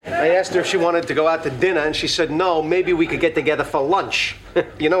I asked her if she wanted to go out to dinner, and she said no, maybe we could get together for lunch.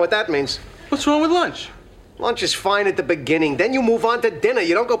 You know what that means? What's wrong with lunch? Lunch is fine at the beginning, then you move on to dinner.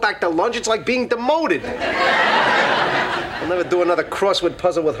 You don't go back to lunch, it's like being demoted. I'll never do another crossword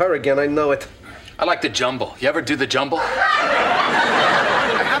puzzle with her again, I know it. I like the jumble. You ever do the jumble?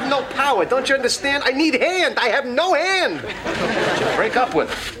 I have no power, don't you understand? I need hand, I have no hand. You break up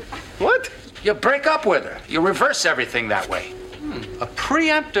with her. What? You break up with her. You reverse everything that way. A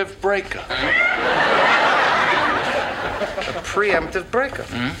preemptive breakup. A preemptive breakup?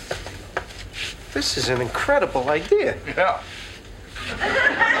 This is an incredible idea. Yeah.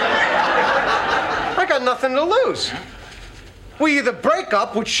 I got nothing to lose. We either break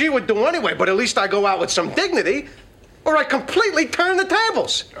up, which she would do anyway, but at least I go out with some dignity, or I completely turn the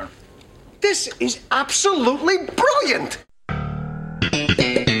tables. Sure. This is absolutely brilliant.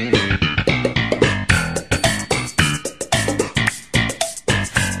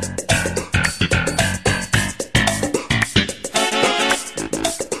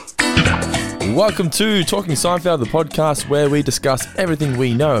 Welcome to Talking Seinfeld, the podcast where we discuss everything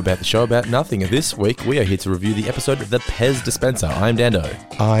we know about the show about nothing. This week, we are here to review the episode The Pez Dispenser. I'm Dando.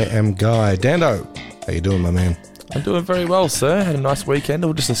 I am Guy. Dando, how you doing, my man? I'm doing very well, sir. Had a nice weekend. We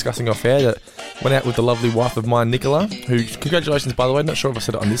were just discussing off air that went out with the lovely wife of mine, Nicola, who, congratulations, by the way, not sure if I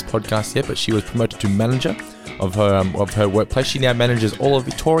said it on this podcast yet, but she was promoted to manager of her workplace. She now manages all of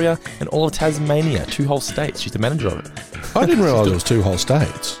Victoria and all of Tasmania, 2 whole states. She's the manager of it. I didn't realise it was 2 whole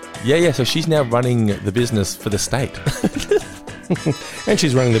states. Yeah, so she's now running the business for the state. And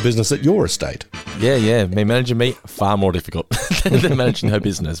she's running the business at your estate. Yeah. Managing me, far more difficult than managing her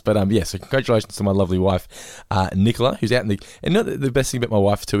business. But so congratulations to my lovely wife, Nicola, who's out in the... And you know the best thing about my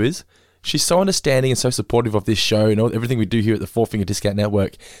wife too is, she's so understanding and so supportive of this show and everything we do here at the Four Finger Discount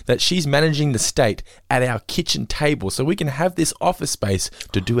Network that she's managing the state at our kitchen table so we can have this office space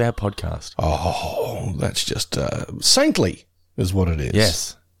to do our podcast. Oh, that's just saintly is what it is.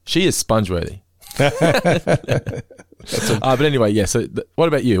 Yes. She is sponge-worthy. But anyway, so what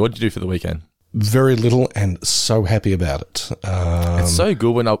about you? What did you do for the weekend? Very little and so happy about it. It's so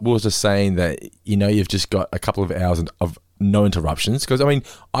good when I was just saying that, you've just got a couple of hours of no interruptions. Because,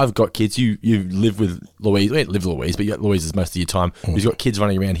 I've got kids. You live with Louise. We don't live with Louise, but you got Louise most of your time. You've got kids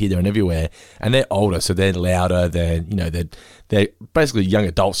running around here, there, and everywhere. And they're older, so they're louder. They're basically young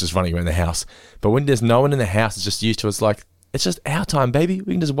adults just running around the house. But when there's no one in the house, it's just used to, it's like, it's just our time, baby.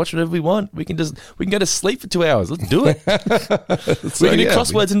 We can just watch whatever we want. We can go to sleep for 2 hours. Let's do it. We can do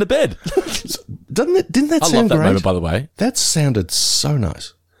crosswords in the bed. Didn't that sound I love that great? moment, by the way. That sounded so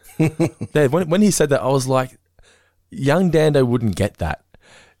nice. Yeah, when he said that, I was like, young Dando wouldn't get that.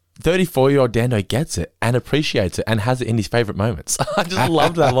 34-year-old Dando gets it and appreciates it and has it in his favourite moments. I just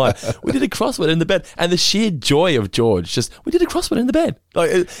loved that line. We did a crossword in the bed, and the sheer joy of George. We did a crossword in the bed.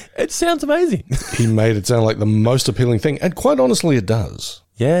 Like it sounds amazing. He made it sound like the most appealing thing, and quite honestly, it does.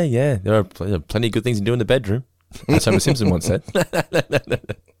 Yeah. There are plenty of good things to do in the bedroom, as Homer Simpson once said.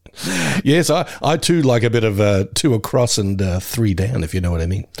 Yes, I too like a bit of 2 across and 3 down, if you know what I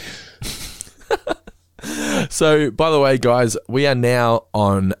mean. So, by the way, guys, we are now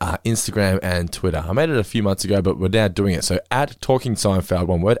on Instagram and Twitter. I made it a few months ago, but we're now doing it. So, at Talking Seinfeld,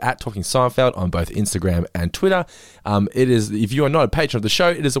 one word, at Talking Seinfeld on both Instagram and Twitter. It is, if you are not a patron of the show,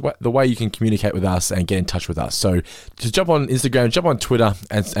 it is the way you can communicate with us and get in touch with us. So, just jump on Instagram, jump on Twitter,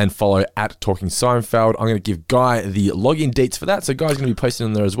 and follow at Talking Seinfeld. I'm going to give Guy the login deets for that. So, Guy's going to be posting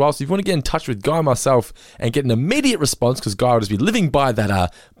on there as well. So, if you want to get in touch with Guy and myself and get an immediate response, because Guy will just be living by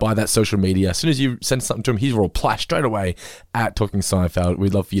that social media. As soon as you send something to him, he's reply straight away at Talking Seinfeld.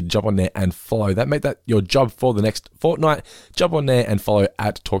 We'd love for you to jump on there and follow that. Make that your job for the next fortnight. Jump on there and follow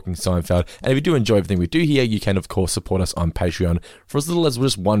at Talking Seinfeld. And if you do enjoy everything we do here, you can, of course, support us on Patreon for as little as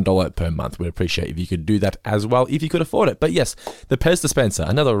just $1 per month. We'd appreciate if you could do that as well, if you could afford it. But yes, The Pez Dispenser,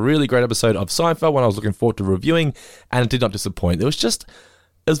 another really great episode of Seinfeld, one I was looking forward to reviewing, and it did not disappoint. It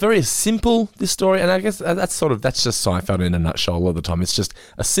was very simple, this story, and I guess that's just Seinfeld in a nutshell a lot of the time. It's just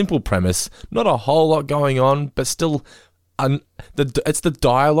a simple premise, not a whole lot going on, but still, it's the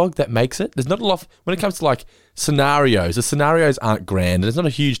dialogue that makes it. There's not a lot, when it comes to like scenarios, the scenarios aren't grand. There's not a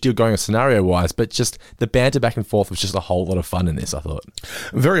huge deal going on scenario-wise, but just the banter back and forth was just a whole lot of fun in this, I thought.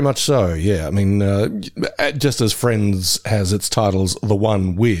 Very much so, yeah. Just as Friends has its titles, The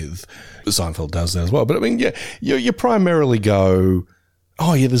One With, Seinfeld does that as well. But you primarily go...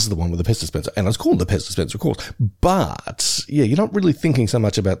 Oh, yeah, this is the one with the Pez Dispenser. And it's called the Pez Dispenser, of course. But, yeah, you're not really thinking so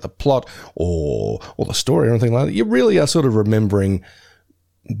much about the plot or the story or anything like that. You really are sort of remembering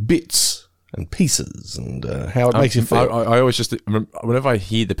bits and pieces and how it makes you feel. I always just, whenever I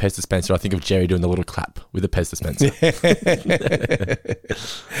hear the Pez Dispenser, I think of Jerry doing the little clap with the Pez Dispenser.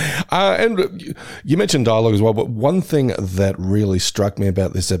 And you mentioned dialogue as well, but one thing that really struck me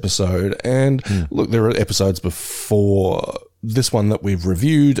about this episode, and look, there are episodes before this one that we've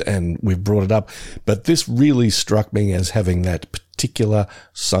reviewed and we've brought it up, but this really struck me as having that particular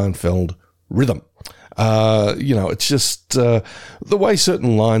Seinfeld rhythm. It's just the way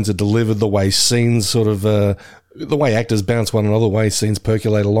certain lines are delivered, the way scenes sort of, the way actors bounce one another, the way scenes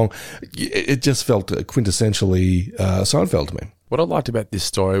percolate along. It just felt quintessentially Seinfeld to me. What I liked about this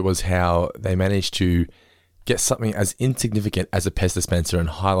story was how they managed to get something as insignificant as a pest dispenser and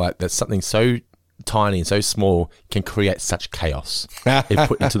highlight that something so tiny and so small can create such chaos if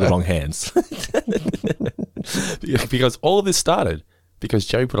put into the wrong hands. Because all of this started because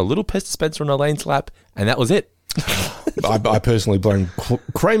Jerry put a little pest dispenser on Elaine's lap, and that was it. I personally blame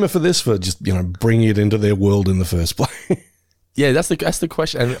Kramer for this, for just bringing it into their world in the first place. Yeah, that's the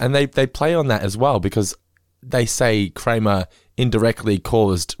question, and they play on that as well, because they say Kramer indirectly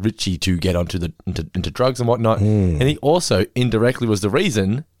caused Richie to get into drugs and whatnot, and he also indirectly was the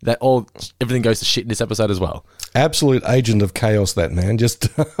reason that everything goes to shit in this episode as well. Absolute agent of chaos, that man, just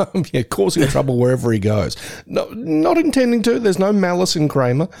causing trouble wherever he goes. No, not intending to. There's no malice in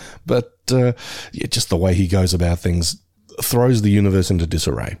Kramer, but just the way he goes about things throws the universe into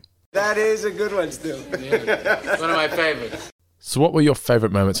disarray. That is a good one, still. Yeah. One of my favorites. So, what were your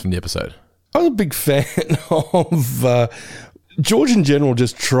favorite moments from the episode? I was a big fan of George in general,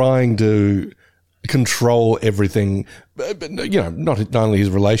 just trying to control everything, but not only his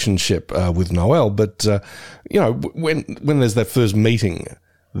relationship with Noelle, but when there's that first meeting,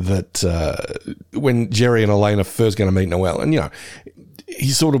 that when Jerry and Elaine are first going to meet Noelle, and he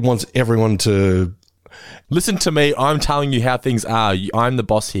sort of wants everyone to listen to me. I'm telling you how things are. I'm the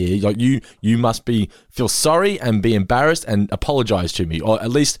boss here. Like you must feel sorry and be embarrassed and apologize to me, or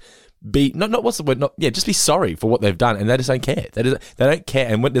at least be just be sorry for what they've done, and they just don't care. They don't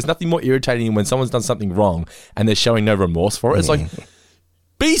care, and there's nothing more irritating when someone's done something wrong and they're showing no remorse for it. It's like,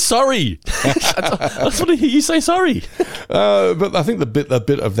 be sorry. I just want to hear you say sorry. But I think the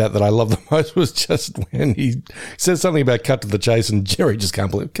bit of that I love the most was just when he says something about cut to the chase, and Jerry just can't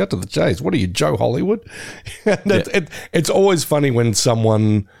believe cut to the chase. What are you, Joe Hollywood? It's always funny when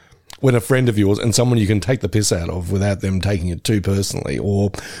a friend of yours, and someone you can take the piss out of without them taking it too personally,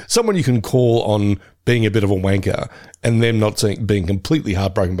 or someone you can call on being a bit of a wanker and them not being completely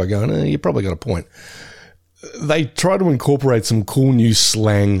heartbroken by going, you probably got a point. They try to incorporate some cool new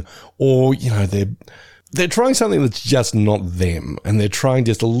slang, or, they're trying something that's just not them, and they're trying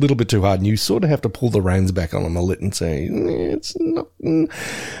just a little bit too hard, and you sort of have to pull the reins back on them a little and say, it's not,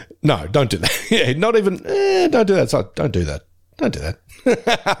 no, don't do that. Yeah, not even, don't do that. So don't do that. Don't do that.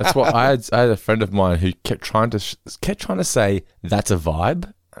 That's what I had a friend of mine who kept trying to say that's a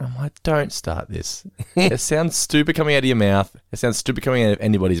vibe. And I'm like, don't start this. It sounds stupid coming out of your mouth. It sounds stupid coming out of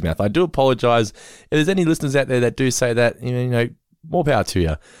anybody's mouth. I do apologize. If there's any listeners out there that do say that, more power to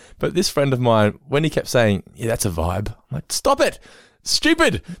you. But this friend of mine, when he kept saying, yeah, that's a vibe, I'm like, stop it.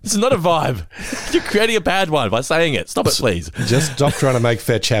 Stupid. This is not a vibe. You're creating a bad one by saying it. Stop it, please. Just stop trying to make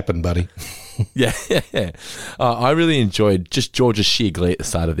fetch happen, buddy. Yeah. I really enjoyed just George's sheer glee at the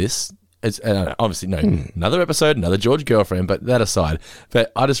start of this. It's obviously another episode, another George girlfriend, but that aside.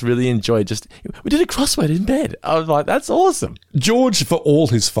 But I just really enjoyed we did a crossword in bed. I was like, that's awesome. George, for all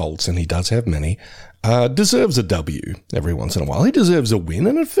his faults, and he does have many, deserves a W every once in a while. He deserves a win,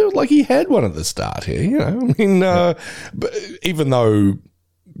 and it felt like he had one at the start here. But even though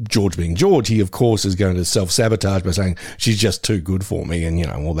George being George, he of course is going to self-sabotage by saying she's just too good for me, and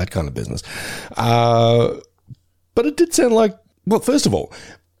all that kind of business. But it did sound like, well, first of all,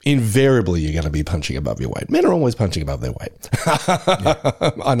 invariably you're going to be punching above your weight. Men are always punching above their weight.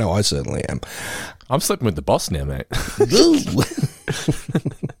 Yeah. I know, I certainly am. I'm sleeping with the boss now, mate.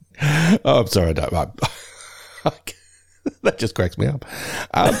 Oh, I'm sorry. No, that just cracks me up.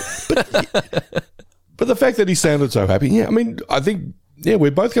 But the fact that he sounded so happy, I think we're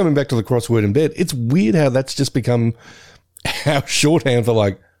both coming back to the crossword in bed. It's weird how that's just become our shorthand for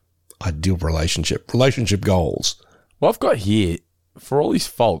like ideal relationship goals. Well, I've got here, for all his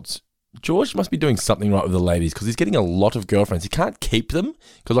faults, George must be doing something right with the ladies, because he's getting a lot of girlfriends. He can't keep them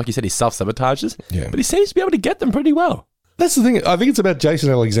because, like you said, he self-sabotages. Yeah. But he seems to be able to get them pretty well. That's the thing. I think it's about Jason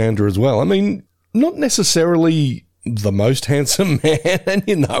Alexander as well. I mean, not necessarily the most handsome man, and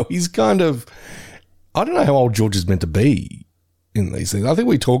he's kind of, I don't know how old George is meant to be in these things. I think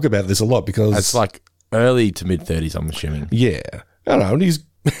we talk about this a lot because it's like early to mid-30s, I'm assuming. Yeah. I don't know, and he's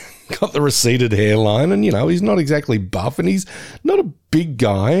got the receded hairline, and he's not exactly buff, and he's not a big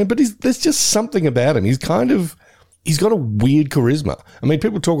guy, but there's just something about him. He's got a weird charisma. I mean,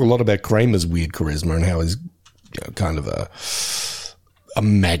 people talk a lot about Kramer's weird charisma and how he's kind of a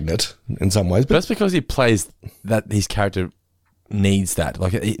magnet in some ways. But that's because he plays that his character needs that.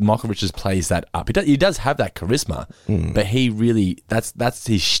 Like Michael Richards plays that up. He does have that charisma, but he really that's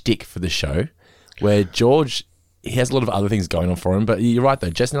his shtick for the show. Where George, he has a lot of other things going on for him. But you're right though,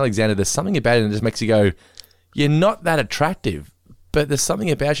 Jason Alexander. There's something about it that just makes you go, you're not that attractive, but there's something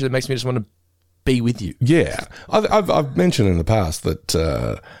about you that makes me just want to be with you. Yeah, I've mentioned in the past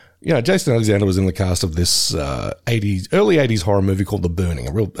that. Jason Alexander was in the cast of this early 80s horror movie called The Burning,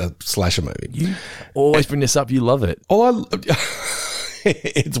 a real slasher movie. You always bring this up. You love it.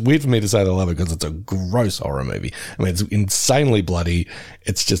 It's weird for me to say that I love it because it's a gross horror movie. I mean, it's insanely bloody.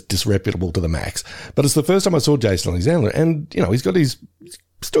 It's just disreputable to the max. But it's the first time I saw Jason Alexander, and he's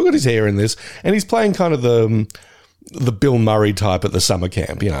still got his hair in this, and he's playing kind of the Bill Murray type at the summer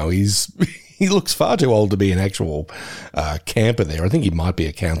camp. He looks far too old to be an actual camper there. I think he might be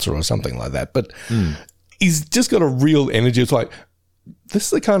a counselor or something like that. But he's just got a real energy. It's like, this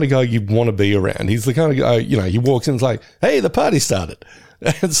is the kind of guy you want to be around. He's the kind of guy, he walks in and it's like, hey, the party started.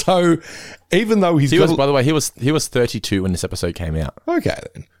 And so even though by the way, he was 32 when this episode came out. Okay,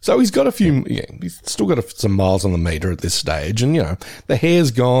 then. So he's got he's still got some miles on the meter at this stage. And, the hair's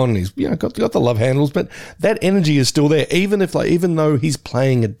gone. He's, got the love handles, but that energy is still there. Even though he's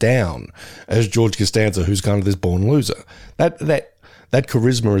playing it down as George Costanza, who's kind of this born loser, that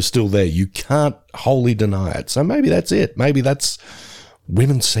charisma is still there. You can't wholly deny it. So maybe that's it. Maybe that's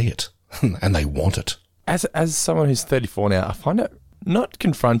women see it and they want it. As someone who's 34 now, I find it not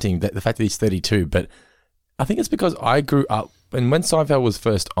confronting the fact that he's 32, but I think it's because I grew up, and when Seinfeld was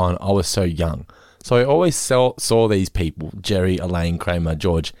first on, I was so young. So I always saw these people, Jerry, Elaine, Kramer,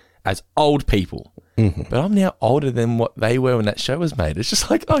 George, as old people. Mm-hmm. But I'm now older than what they were when that show was made. It's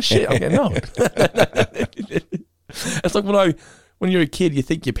just like, oh shit, I'm getting old. It's like when you're a kid, you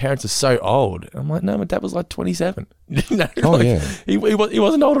think your parents are so old. I'm like, no, my dad was like 27. He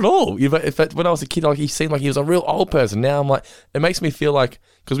wasn't old at all. In fact, when I was a kid, he seemed like he was a real old person. Now I'm like, it makes me feel like,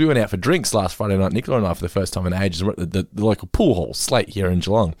 because we went out for drinks last Friday night, Nicola and I, for the first time in ages, we're at the local pool hall, Slate, here in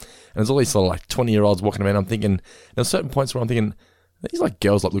Geelong. And there's all these sort of like 20-year-olds walking around. I'm thinking, there's certain points where I'm thinking, these like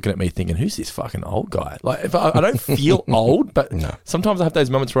girls like looking at me thinking, who's this fucking old guy? Like, if I don't feel old, but sometimes I have those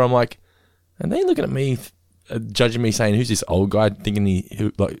moments where I'm like, are they looking at me, judging me, saying, who's this old guy,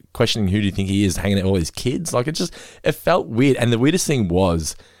 questioning who do you think he is, hanging out with all these kids? Like, it felt weird. And the weirdest thing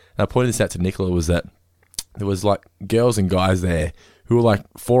was, and I pointed this out to Nicola, was that there was like girls and guys there who were like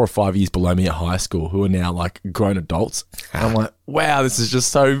 4 or 5 years below me at high school who are now like grown adults. And I'm like, wow, this is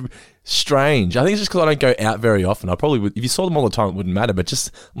just so strange. I think it's just because I don't go out very often. I probably would, if you saw them all the time, it wouldn't matter. But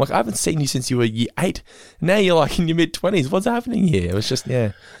just, I'm like, I haven't seen you since you were year 8. Now you're like in your mid-20s. What's happening here? It was just,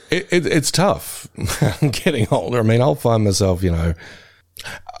 yeah. It's tough getting older. I mean, I'll find myself,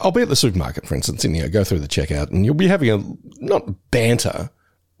 I'll be at the supermarket, for instance, and go through the checkout, and you'll be having not banter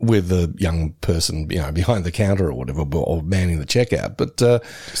with the young person, behind the counter or whatever, or manning the checkout, but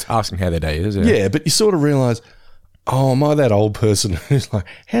just asking how their day is. Yeah, but you sort of realise, oh, am I that old person who's like,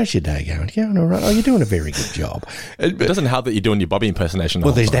 how's your day going? Going all right? Oh, you're doing a very good job. It doesn't help that you're doing your Bobby impersonation.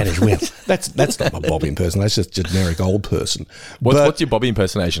 Well, there's that as well. That's not my Bobby impersonation. That's just generic old person. What's your Bobby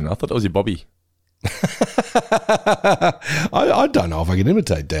impersonation? I thought that was your Bobby. I don't know if I can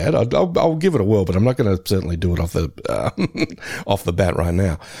imitate Dad. I'll give it a whirl, but I'm not going to certainly do it off the bat right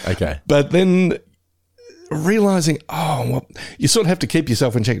now. Okay. But then realising, you sort of have to keep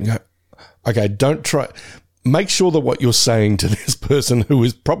yourself in check and go, okay, don't try. Make sure that what you're saying to this person who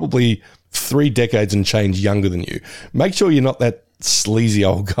is probably 3 decades and change younger than you, make sure you're not that sleazy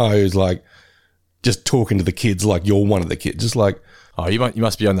old guy who's like just talking to the kids like you're one of the kids. Just like, oh, you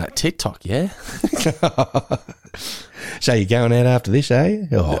must be on that TikTok, yeah? So you're going out after this, eh?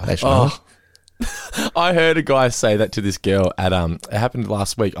 Oh, that's nice. I heard a guy say that to this girl at it happened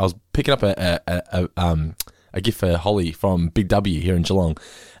last week. I was picking up a gift for Holly from Big W here in Geelong.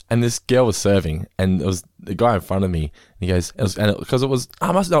 And this girl was serving, and it was the guy in front of me. And he goes, it was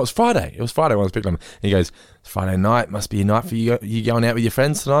Friday. It was Friday when I was picking him. And he goes, it's Friday night. Must be a night for you going out with your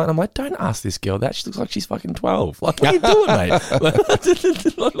friends tonight. And I'm like, don't ask this girl that. She looks like she's fucking 12. Like, what are you doing, mate?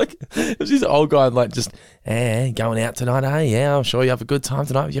 Like, it was this old guy, like, just, going out tonight, eh? Yeah, I'm sure you have a good time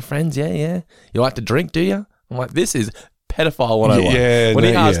tonight with your friends. Yeah. You like to drink, do you? I'm like, this is pedophile 101. Yeah, when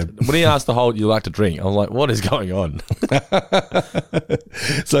he asked the whole, you like to drink, I was like, what is going on?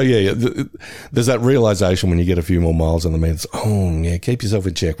 So there's that realization when you get a few more miles on the meter. Keep yourself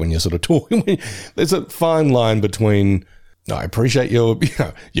in check when you're sort of talking. There's a fine line between, I appreciate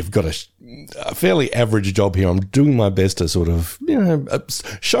you've got a fairly average job here. I'm doing my best to sort of,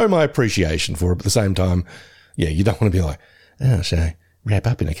 show my appreciation for it. But at the same time, you don't want to be like, oh, Shay, wrap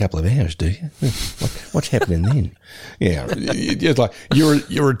up in a couple of hours, do you? What's happening then? Yeah, it's like you're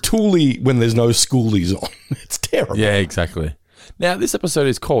a toolie when there's no schoolies on. It's terrible. Yeah, exactly. Now, this episode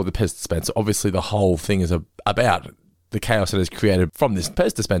is called The Pez Dispenser. Obviously, the whole thing is about the chaos that is created from this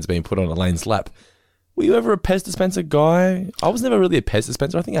Pez dispenser being put on Elaine's lap. Were you ever a Pez dispenser guy? I was never really a Pez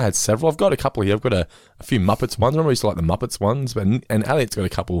dispenser. I think I had several. I've got a couple here. I've got a few Muppets ones. I remember I used to like the Muppets ones, and Elliot's got a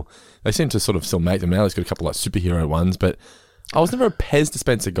couple. They seem to sort of still make them now. He's got a couple like superhero ones, but I was never a Pez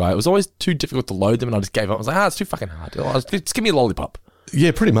dispenser guy. It was always too difficult to load them, and I just gave up. I was like, it's too fucking hard. Just give me a lollipop.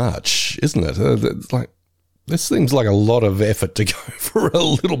 Yeah, pretty much, isn't it? It's like, this seems like a lot of effort to go for a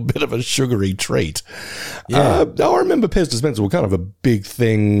little bit of a sugary treat. Yeah. I remember Pez dispensers were kind of a big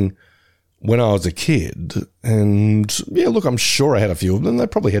thing when I was a kid. And yeah, look, I'm sure I had a few of them. They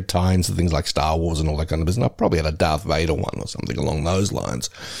probably had tie-ins to things like Star Wars and all that kind of business. I probably had a Darth Vader one or something along those lines.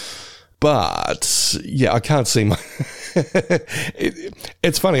 But yeah, I can't see my...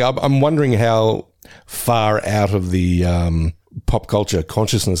 It's funny. I'm wondering how far out of the pop culture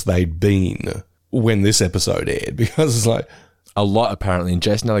consciousness they'd been when this episode aired, because it's like... A lot, apparently. And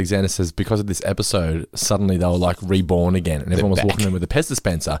Jason Alexander says because of this episode, suddenly they were like reborn again. And everyone was walking in with a Pez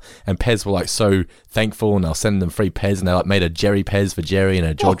dispenser. And Pez were like so thankful, and they'll send them free Pez. And they like made a Jerry Pez for Jerry and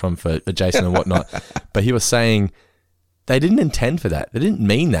a George one for Jason and whatnot. But he was saying they didn't intend for that. They didn't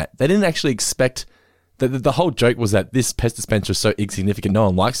mean that. They didn't actually expect... The whole joke was that this Pez dispenser is so insignificant, no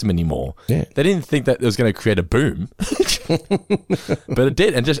one likes them anymore. Yeah. They didn't think that it was going to create a boom, but it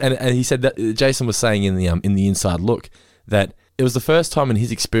did. And he said that Jason was saying in the Inside Look that it was the first time in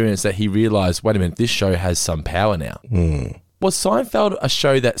his experience that he realized, wait a minute, this show has some power now. Was Seinfeld a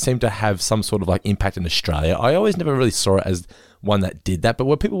show that seemed to have some sort of like impact in Australia? I always never really saw it as one that did that, but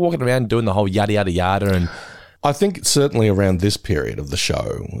were people walking around doing the whole yada yada yada and... I think certainly around this period of the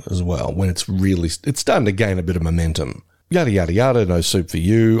show as well, when it's starting to gain a bit of momentum. Yada, yada, yada, no soup for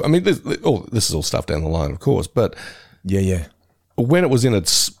you. I mean, this is all stuff down the line, of course, but yeah. When it was in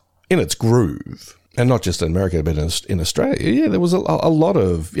its groove, and not just in America, but in Australia, yeah, there was a lot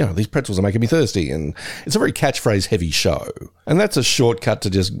of, these pretzels are making me thirsty, and it's a very catchphrase heavy show. And that's a shortcut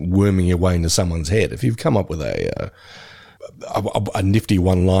to just worming your way into someone's head. If you've come up with a nifty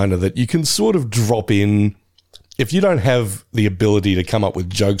one-liner that you can sort of drop in. If you don't have the ability to come up with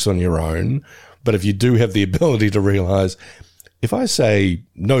jokes on your own, but if you do have the ability to realize, if I say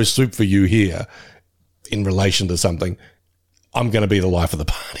no soup for you here in relation to something, I'm going to be the life of the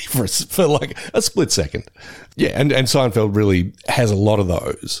party for like a split second. Yeah, and Seinfeld really has a lot of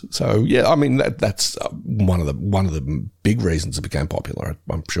those. So yeah, I mean that's one of the big reasons it became popular,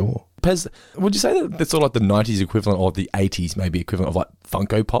 I'm sure. Pez, would you say that that's sort of like the 90s equivalent or the 80s maybe equivalent of like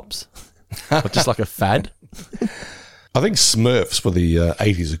Funko Pops? Or just like a fad? I think Smurfs were the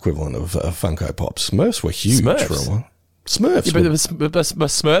 80s equivalent of Funko Pops. Smurfs were huge for a while. Smurfs. Yeah, but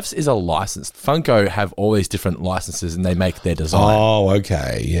Smurfs is a license. Funko have all these different licenses and they make their design. Oh,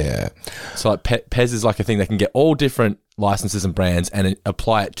 okay, yeah. So like Pez is like a thing that can get all different licenses and brands and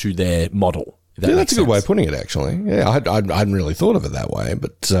apply it to their model. Yeah, that's a good way of putting it, actually. Yeah, I hadn't really thought of it that way.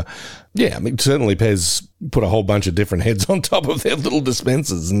 But, yeah, I mean, certainly Pez put a whole bunch of different heads on top of their little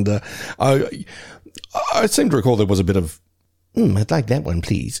dispensers. And I seem to recall there was a bit of, I'd like that one,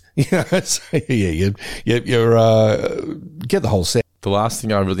 please. So, you get the whole set. The last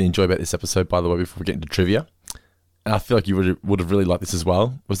thing I really enjoyed about this episode, by the way, before we get into trivia, and I feel like you would have really liked this as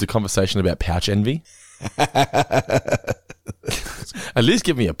well, was the conversation about pouch envy. At least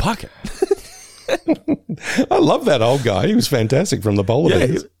give me a pocket. I love that old guy. He was fantastic from the Polar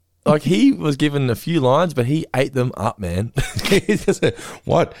Bears. He was given a few lines, but he ate them up, man. He just said,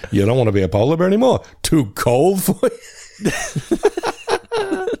 what? You don't want to be a polar bear anymore? Too cold for you?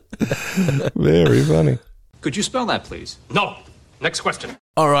 Very funny. Could you spell that, please? No. Next question.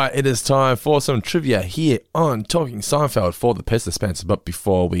 All right, it is time for some trivia here on Talking Seinfeld for the Pez Dispenser. But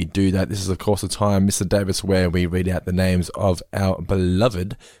before we do that, this is, of course, the time, Mr. Davis, where we read out the names of our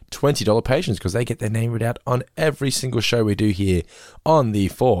beloved $20 patrons because they get their name read out on every single show we do here on the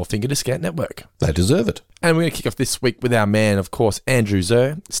Four Finger Discount Network. They deserve it. And we're going to kick off this week with our man, of course, Andrew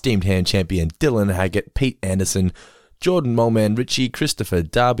Zer, Steamed Hand Champion Dylan Haggett, Pete Anderson, Jordan Molman, Richie, Christopher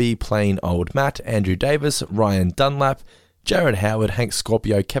Darby, Plain Old Matt, Andrew Davis, Ryan Dunlap, Jared Howard, Hank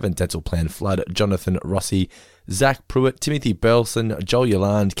Scorpio, Kevin Dental Plan Flood, Jonathan Rossi, Zach Pruitt, Timothy Burleson, Joel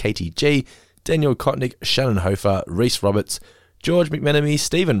Yolande, Katie G, Daniel Kotnick, Shannon Hofer, Reese Roberts, George McMenemy,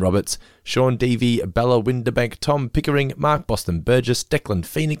 Stephen Roberts, Sean Devey, Bella Winderbank, Tom Pickering, Mark Boston Burgess, Declan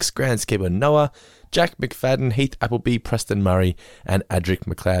Phoenix, Groundskeeper Noah, Jack McFadden, Heath Appleby, Preston Murray, and Adric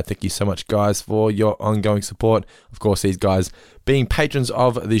McLeod. Thank you so much, guys, for your ongoing support. Of course, these guys being patrons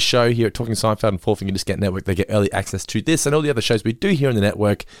of the show here at Talking Seinfeld and Four Finger Discount Network, they get early access to this and all the other shows we do here in the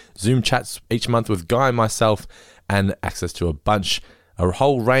network, Zoom chats each month with Guy and myself, and access to a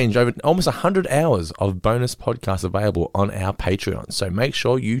whole range, over almost 100 hours of bonus podcasts available on our Patreon. So make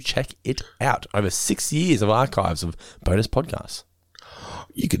sure you check it out. Over 6 years of archives of bonus podcasts.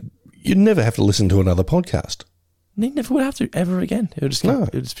 You'd never have to listen to another podcast. You never would have to ever again. It would just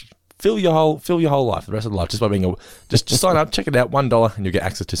fill your whole life, the rest of the life, just by being just sign up, check it out, $1, and you'll get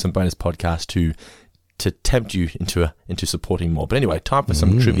access to some bonus podcasts to tempt you into supporting more. But anyway, time for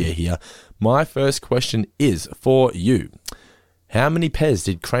some trivia here. My first question is for you. How many pairs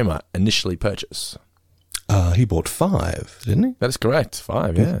did Kramer initially purchase? He bought 5, didn't he? That is correct.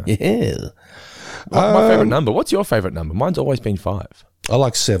 5, yeah. Yeah. My favourite number. What's your favourite number? Mine's always been 5. I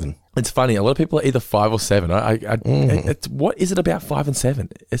like 7. It's funny. A lot of people are either 5 or 7. What is it about 5 and 7?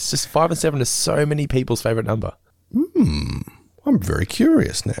 It's just 5 and 7 is so many people's favourite number. I'm very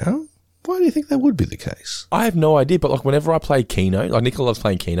curious now. Why do you think that would be the case? I have no idea, but like whenever I play Keno, like Nicola loves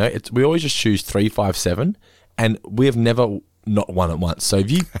playing Keno, we always just choose 3, 5, 7, and we have never not won at once. So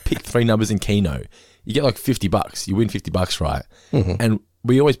if you pick 3 numbers in Keno, you get like $50. You win $50, right? And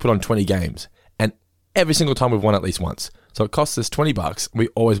we always put on 20 games, and every single time we've won at least once. So it costs us $20. We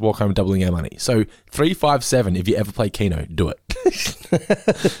always walk home doubling our money. So 3, 5, 7. If you ever play Keno, do it.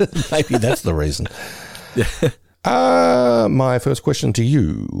 Maybe that's the reason. My first question to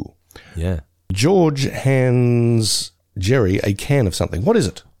you. Yeah. George hands Jerry a can of something. What is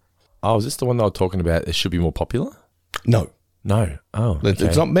it? Oh, is this the one they were talking about? It should be more popular? No. No. Oh, okay.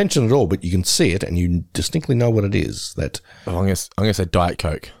 It's not mentioned at all, but you can see it and you distinctly know what it is. I'm going to say Diet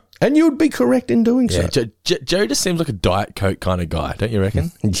Coke. And you would be correct in doing so. Jerry just seems like a Diet Coke kind of guy, don't you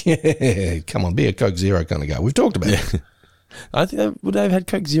reckon? Yeah. Come on, be a Coke Zero kind of guy. We've talked about it. I think would they have had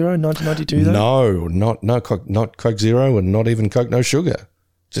Coke Zero in 1992 though? No, not Coke Zero and not even Coke No Sugar.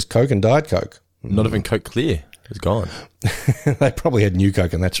 Just Coke and Diet Coke. Not even Coke Clear. It's gone. They probably had New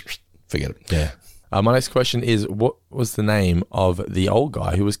Coke and that's, forget it. Yeah. My next question is, what was the name of the old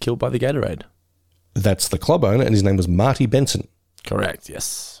guy who was killed by the Gatorade? That's the club owner and his name was Marty Benson. Correct,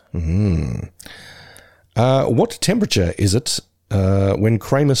 yes. What temperature is it when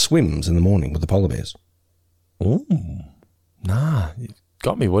Kramer swims in the morning with the polar bears? Ooh. Nah, you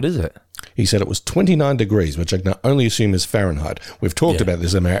got me. What is it? He said it was 29 degrees, which I can only assume is Fahrenheit. We've talked about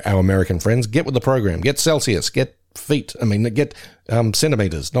this, our American friends. Get with the program. Get Celsius. Get feet. Get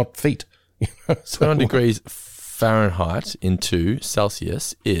centimeters, not feet. 29 degrees Fahrenheit into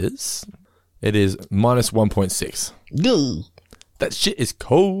Celsius is minus 1.6. That shit is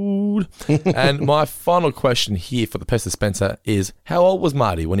cold. And my final question here for the Pest Dispenser is, how old was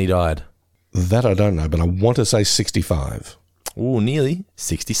Marty when he died? That I don't know, but I want to say 65. Oh, nearly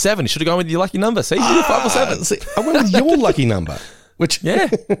 67. You should have gone with your lucky number. See, 5 or 7. See, I went with your lucky number, which yeah.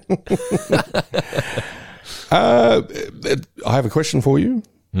 I have a question for you.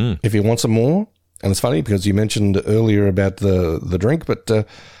 If you want some more, and it's funny because you mentioned earlier about the drink, but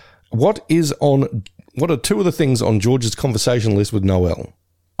what are 2 of the things on George's conversation list with Noel?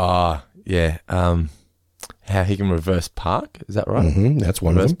 Yeah. How he can reverse park. Is that right? That's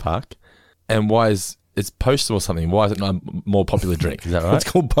one reverse of them. Park. And why is it's Postum or something? Why is it not a more popular drink? Is that right? It's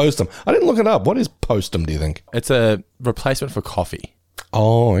called Postum. I didn't look it up. What is Postum, do you think? It's a replacement for coffee.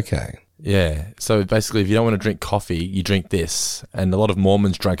 Oh, okay. Yeah. So basically, if you don't want to drink coffee, you drink this. And a lot of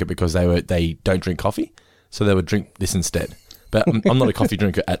Mormons drank it because they don't drink coffee, so they would drink this instead. But I'm not a coffee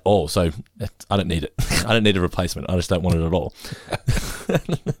drinker at all, so I don't need it. I don't need a replacement. I just don't want it at all.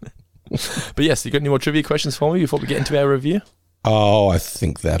 But yes, you got any more trivia questions for me before we get into our review? Oh, I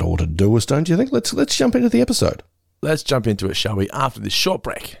think that ought to do us, don't you think? Let's jump into the episode. Let's jump into it, shall we, after this short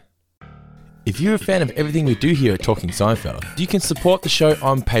break. If you're a fan of everything we do here at Talking Seinfeld, you can support the show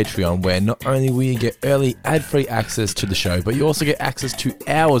on Patreon, where not only will you get early ad-free access to the show, but you also get access to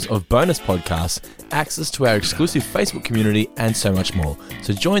hours of bonus podcasts, access to our exclusive Facebook community, and so much more.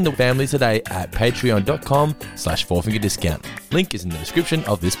 So join the family today at patreon.com/fourfingerdiscount. Link is in the description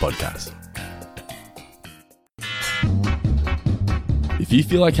of this podcast. If you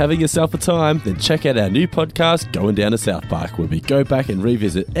feel like having yourself a time, then check out our new podcast, Going Down to South Park, where we go back and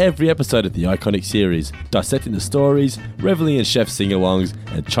revisit every episode of the iconic series, dissecting the stories, reveling in chef sing-alongs,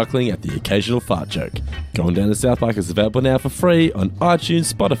 and chuckling at the occasional fart joke. Going Down to South Park is available now for free on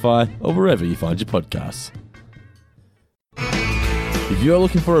iTunes, Spotify, or wherever you find your podcasts. If you're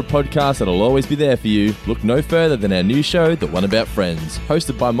looking for a podcast that'll always be there for you, look no further than our new show, The One About Friends,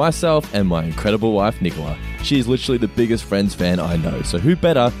 hosted by myself and my incredible wife, Nicola. She is literally the biggest Friends fan I know, so who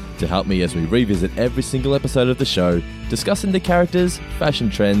better to help me as we revisit every single episode of the show, discussing the characters, fashion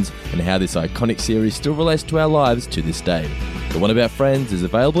trends, and how this iconic series still relates to our lives to this day. The One About Friends is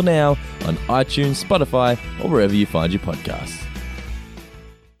available now on iTunes, Spotify, or wherever you find your podcasts.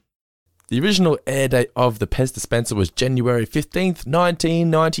 The original air date of The Pez Dispenser was January 15th,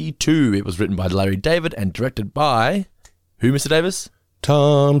 1992. It was written by Larry David and directed by... Who, Mr. Davis?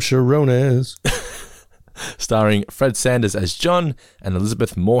 Tom Sharones. Starring Fred Sanders as John and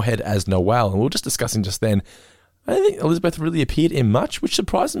Elizabeth Moorhead as Noelle. And we were just discussing just then, I don't think Elizabeth really appeared in much, which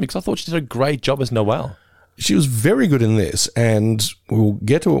surprised me because I thought she did a great job as Noelle. She was very good in this, and we'll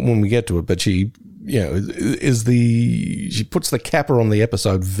get to it when we get to it, but she... she puts the capper on the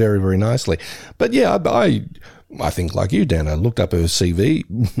episode very, very nicely. But yeah, I think like you, Dan, I looked up her CV.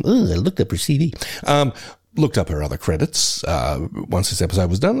 Looked up her other credits. Once this episode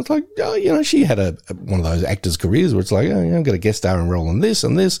was done, it's like, she had one of those actors' careers where it's like, I've got a guest starring role in this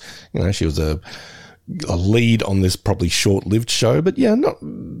and this. She was a lead on this probably short-lived show, but yeah, not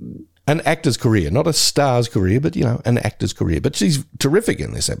an actor's career, not a star's career, but, an actor's career. But she's terrific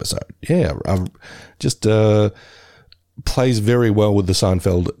in this episode. Yeah, just plays very well with the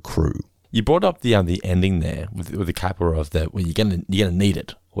Seinfeld crew. You brought up the ending there with the capper of the, well, you're gonna need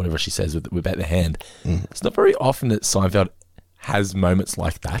it, whatever she says about the hand. It's not very often that Seinfeld has moments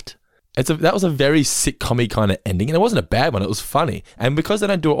like that. That was a very sitcom-y kind of ending, and it wasn't a bad one. It was funny, and because they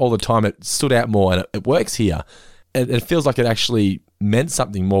don't do it all the time, it stood out more, and it works here. It feels like it actually meant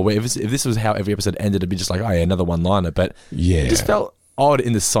something more. Where if this was how every episode ended, it'd be just like, oh yeah, another one-liner. But it just felt odd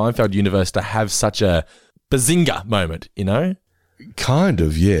in the Seinfeld universe to have such a bazinga moment, Kind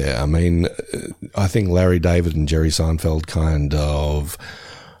of, yeah. I mean, I think Larry David and Jerry Seinfeld kind of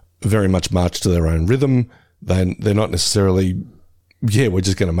very much march to their own rhythm. They're not necessarily, we're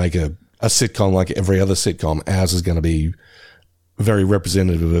just going to make a sitcom like every other sitcom. Ours is going to be very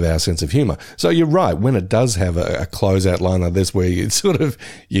representative of our sense of humor. So you're right. When it does have a closeout line like this, where it's sort of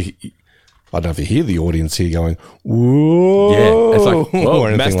I don't know if you hear the audience here going, whoa. Yeah, it's like,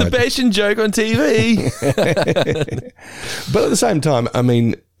 whoa, masturbation joke on TV. But at the same time, I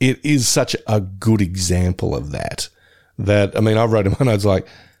mean, it is such a good example of that. I wrote in my notes like,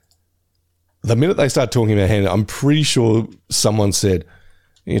 the minute they start talking about hand, I'm pretty sure someone said,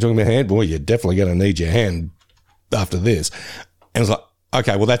 you're talking about hand? Boy, you're definitely going to need your hand after this. And it's like,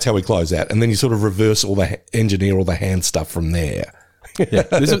 okay, well, that's how we close out. And then you sort of reverse engineer all the hand stuff from there. Yeah,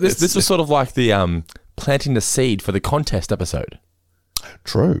 this was sort of like the planting the seed for the contest episode.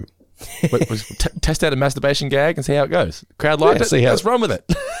 True. Test out a masturbation gag and see how it goes. Crowd liked it. Let's run with it.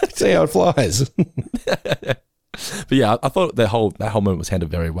 See how it flies. But yeah, I thought that whole moment was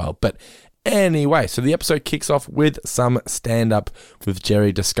handled very well. But anyway, so the episode kicks off with some stand-up with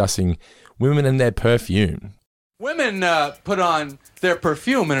Jerry discussing women and their perfume. Women put on their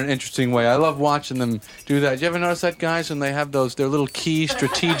perfume in an interesting way. I love watching them do that. Do you ever notice that, guys, when they have their little key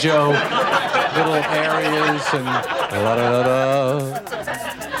strategio little areas and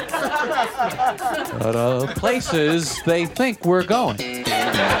places they think we're going.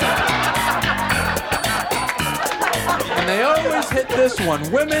 And they always hit this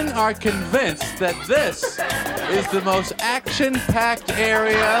one. Women are convinced that this is the most action-packed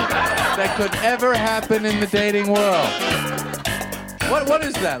area that could ever happen in the dating world. What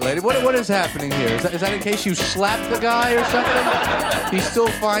is that, lady? What is happening here? Is that in case you slapped the guy or something? He still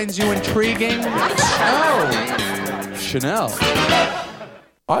finds you intriguing? Oh, Chanel.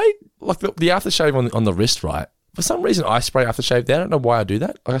 I like the aftershave on the wrist, right? For some reason, I spray aftershave there. I don't know why I do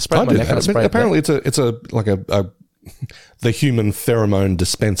that. Like I spray my neck and I spray apparently, it's the human pheromone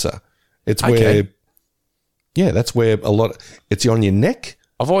dispenser. It's where, that's where a lot. It's on your neck.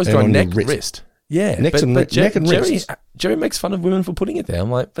 I've always gone neck, wrist. Yeah, neck and wrist. Jerry makes fun of women for putting it there.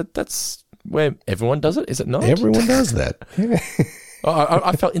 I'm like, but that's where everyone does it, is it not? Everyone does that. Yeah.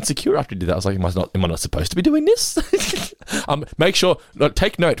 I felt insecure after I did that. I was like, am I not supposed to be doing this? Make sure,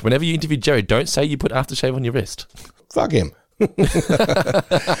 take note, whenever you interview Jerry, don't say you put aftershave on your wrist. Fuck him. But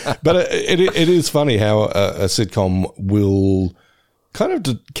it is funny how a sitcom will kind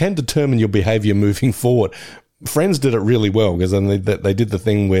of can determine your behavior moving forward. Friends did it really well because then they did the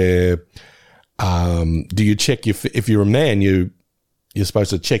thing where do you check if you're a man, you're supposed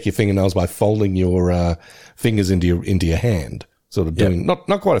to check your fingernails by folding your fingers into your hand. Sort of doing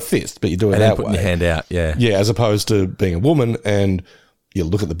not quite a fist, but you do it that way. Putting your hand out, yeah. Yeah, as opposed to being a woman and you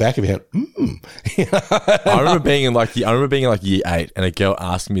look at the back of your hand. I remember being in like year 8 and a girl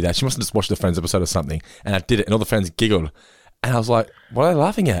asked me that. She must have just watched the Friends episode or something, and I did it, and all the friends giggled. And I was like, what are they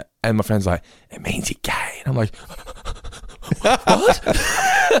laughing at? And my friend's like, it means you're gay. And I'm like, what?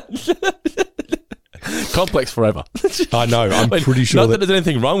 Complex forever. I know. I'm Like, pretty sure not that there's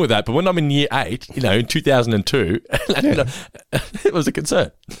anything wrong with that, but when I'm in year 8, in 2002, it was a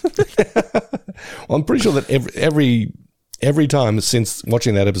concern. Well, I'm pretty sure that every time since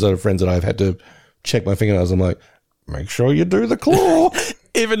watching that episode of Friends that I've had to check my fingernails, I'm like, make sure you do the claw.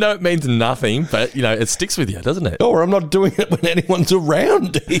 Even though it means nothing, but, it sticks with you, doesn't it? Or I'm not doing it when anyone's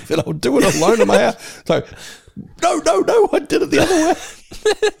around, even. I'll do it alone in my house. So, no, I did it the other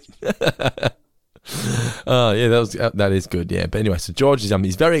way. Oh, yeah, that is good, yeah. But anyway, so George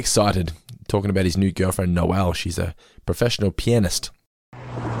he's very excited talking about his new girlfriend, Noelle. She's a professional pianist.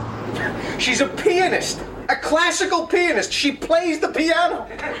 She's a pianist, a classical pianist. She plays the piano.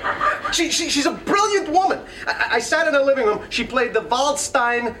 She's a brilliant woman. I sat in her living room. She played the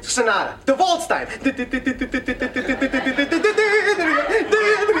Waldstein Sonata. The Waldstein.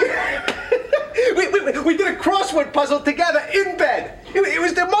 We did a crossword puzzle together in bed. It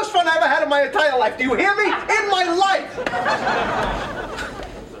was the most fun I ever had in my entire life. Do you hear me? In my life.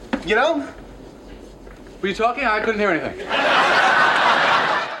 Were you talking? I couldn't hear anything.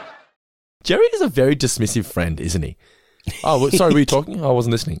 Jerry is a very dismissive friend, isn't he? Oh, sorry, were you talking? I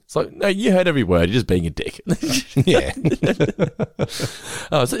wasn't listening. It's like, no, you heard every word. You're just being a dick. Yeah.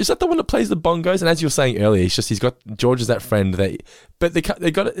 Oh, so is that the one that plays the bongos? And as you were saying earlier, he's got George as that friend.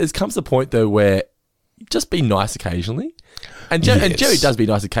 It comes to the point though where just be nice occasionally, and Jerry does be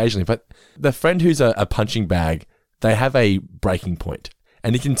nice occasionally. But the friend who's a punching bag, they have a breaking point,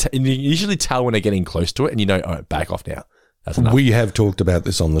 and you usually tell when they're getting close to it, and all right, back off now. That's enough. We have talked about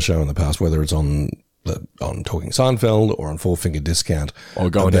this on the show in the past, whether it's on Talking Seinfeld or on Four Finger Discount.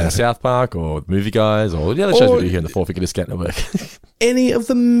 Or going down to South Park or Movie Guys or the other shows we do here in the Four Finger Discount Network. Any of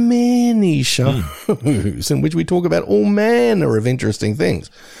the many shows in which we talk about all manner of interesting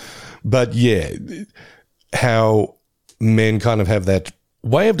things. But yeah, how men kind of have that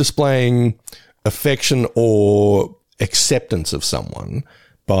way of displaying affection or acceptance of someone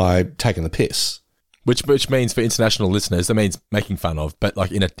by taking the piss. Which means for international listeners, that means making fun of, but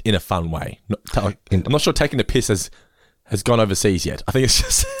like in a fun way. I'm not sure taking the piss has gone overseas yet. I think it's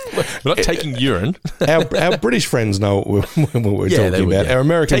just we're not taking urine. Our British friends know what we're talking about. Our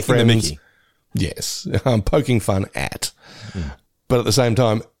American taking friends, the Mickey. Yes, poking fun at. But at the same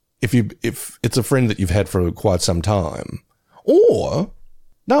time, if it's a friend that you've had for quite some time, or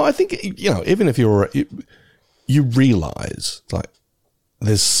no, I think even if you realise like.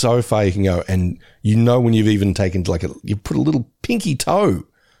 There's so far you can go, and when you've even taken you put a little pinky toe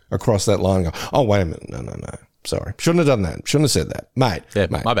across that line and go, oh, wait a minute, no, sorry. Shouldn't have done that. Shouldn't have said that. Mate,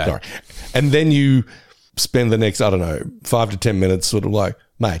 my bad. Sorry. And then you spend the next, 5 to 10 minutes sort of like,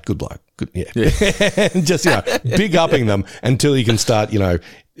 mate, good bloke. Good, yeah. And just, big upping them until you can start,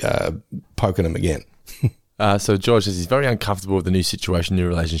 poking them again. So George says he's very uncomfortable with the new situation, new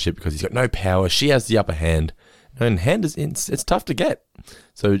relationship, because he's got no power. She has the upper hand. And it's tough to get.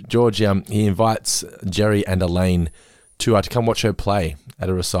 So George, he invites Jerry and Elaine to come watch her play at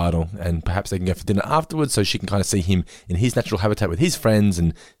a recital, and perhaps they can go for dinner afterwards, so she can kind of see him in his natural habitat with his friends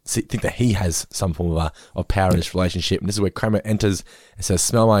and think that he has some form of power in this relationship. And this is where Kramer enters and says,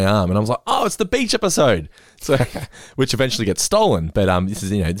 "Smell my arm," and I was like, "Oh, it's the beach episode," so which eventually gets stolen. But this is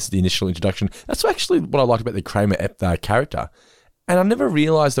the initial introduction. That's actually what I liked about the Kramer character. And I never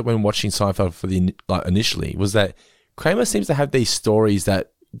realized that when watching Seinfeld initially was that Kramer seems to have these stories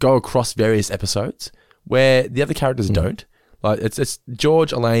that go across various episodes where the other characters don't. Like it's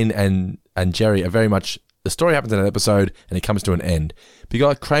George, Elaine, and Jerry are very much the story happens in an episode and it comes to an end. But you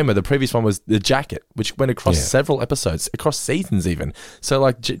got Kramer, the previous one was The Jacket, which went across several episodes, across seasons even. So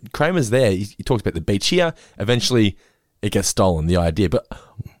like Kramer's there, he talks about the beach here. Eventually, it gets stolen, the idea, but.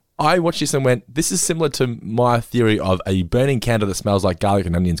 I watched this and went, this is similar to my theory of a burning candle that smells like garlic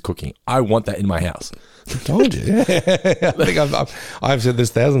and onions cooking. I want that in my house. I told you. I think I've said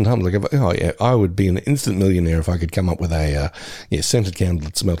this 1,000 times. Like, I would be an instant millionaire if I could come up with a scented candle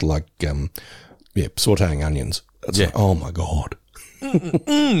that smelled like sauteing onions. Like, oh my God.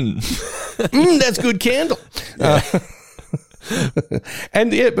 That's good candle. But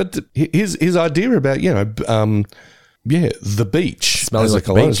his idea about, the beach. Smells like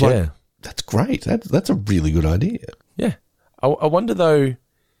a beach, that's great. That's a really good idea. Yeah. I wonder, though,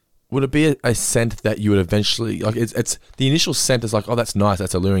 would it be a scent that you would eventually... Like, it's the initial scent is like, oh, that's nice,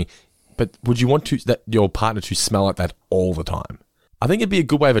 that's alluring. But would you want your partner to smell like that all the time? I think it'd be a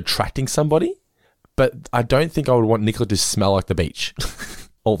good way of attracting somebody, but I don't think I would want Nicola to smell like the beach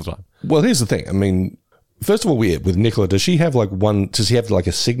all the time. Well, here's the thing. I mean, first of all, with Nicola, does she have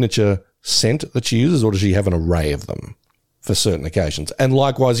a signature scent that she uses, or does she have an array of them? for certain occasions. And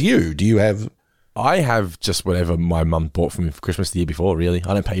likewise you. Do you have... I have just whatever my mum bought for me for Christmas the year before, really.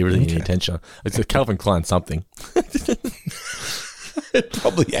 I don't pay really any attention. It's a Calvin Klein something. It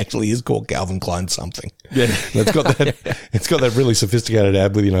probably actually is called Calvin Klein something. Yeah. And it's got that really sophisticated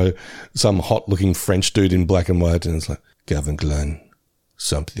ad with, some hot-looking French dude in black and white, and it's like, Calvin Klein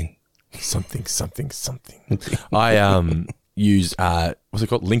something. Something. I use, what's it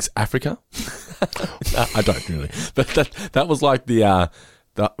called? Lynx Africa? No, I don't really. But that was like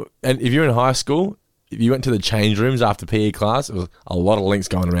and if you're in high school, if you went to the change rooms after PE class, it was a lot of links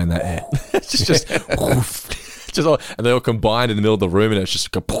going around that air. It's just and they all combined in the middle of the room, and it's just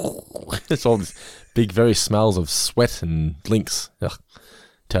it's all this big, very smells of sweat and links. Ugh,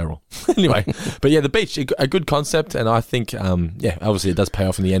 terrible. Anyway, but yeah, the beach, a good concept, and I think, obviously it does pay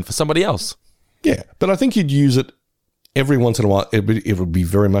off in the end for somebody else. Yeah, but I think you'd use it every once in a while. It would be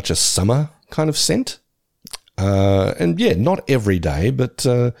very much a summer kind of scent. And yeah, not every day, but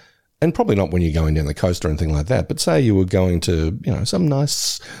and probably not when you're going down the coast or anything like that. But say you were going to, some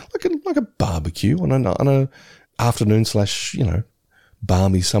nice, like a barbecue on a afternoon /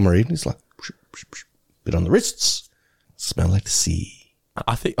 balmy summer evening. It's like bit on the wrists, smell like the sea.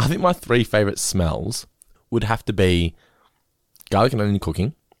 I think my 3 favorite smells would have to be garlic and onion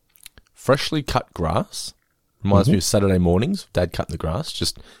cooking, freshly cut grass. Reminds me of Saturday mornings, Dad cutting the grass,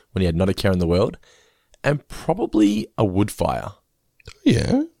 just when he had not a care in the world. And probably a wood fire.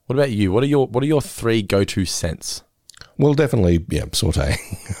 Yeah. What about you? What are your 3 go-to scents? Well, definitely, sauteing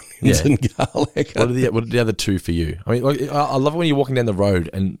onions and garlic. What are the other 2 for you? I mean, I love it when you're walking down the road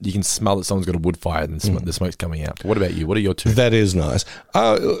and you can smell that someone's got a wood fire and the smoke's coming out. But what about you? What are your 2? That is nice.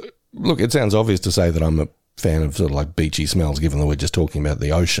 Look, it sounds obvious to say that I'm a fan of sort of like beachy smells, given that we're just talking about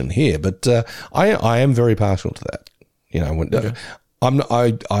the ocean here. But I am very partial to that. Okay.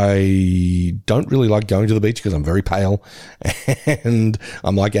 I don't really like going to the beach because I'm very pale and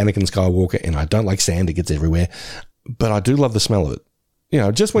I'm like Anakin Skywalker and I don't like sand. It gets everywhere. But I do love the smell of it.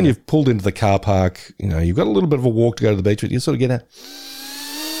 Just when you've pulled into the car park, you've got a little bit of a walk to go to the beach, but you sort of get a,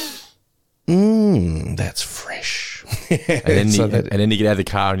 that's fresh. And then you get out of the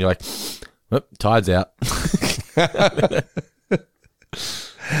car and you're like, oh, tide's out. What's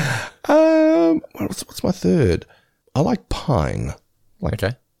my 3rd? I like pine. Like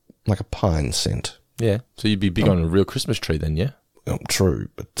a pine scent. Yeah. So you'd be big on a real Christmas tree then, yeah? True,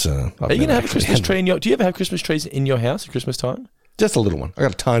 but are you going to have a Christmas tree in your? Do you ever have Christmas trees in your house at Christmas time? Just a little one. I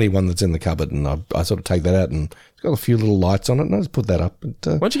got a tiny one that's in the cupboard, and I sort of take that out, and it's got a few little lights on it, and I just put that up. But,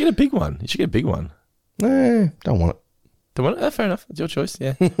 why don't you get a big one? You should get a big one. Don't want it. Don't want it? Fair enough. It's your choice.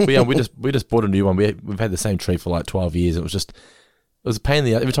 Yeah. we just bought a new one. We've had the same tree for like 12 years. It was a pain in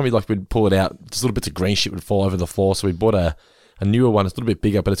the ass. Every time we'd pull it out, just little bits of green shit would fall over the floor. So we bought a newer one. It's a little bit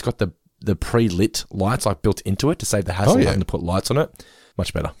bigger, but it's got the pre-lit lights built into it to save the hassle of having to put lights on it.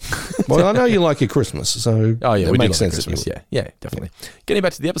 Much better. Well, I know you like your Christmas, so it makes sense. Christmas. Yeah, definitely. Getting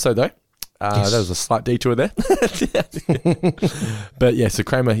back to the episode though, that was a slight detour there. But yeah, so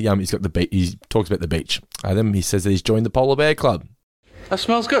Kramer, he's got the beach. He talks about the beach. Then he says that he's joined the Polar Bear Club. That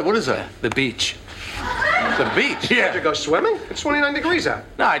smells good. What is that? The beach. The beach? Yeah. Did you go swimming? It's 29 degrees out.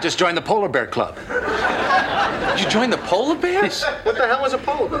 No, I just joined the Polar Bear Club. You joined the polar bears? What the hell is a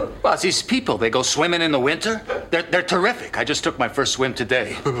polar bear? Well, it's these people. They go swimming in the winter. They're terrific. I just took my first swim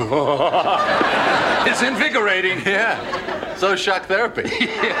today. It's invigorating. Yeah. So shock therapy.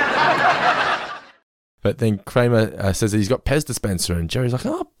 But then Kramer says that he's got Pez dispenser, and Jerry's like,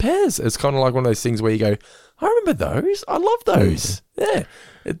 oh, Pez. It's kind of like one of those things where you go, I remember those. I love those. Yeah.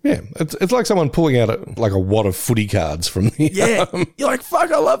 It's like someone pulling out a wad of footy cards from the... Yeah. You're like,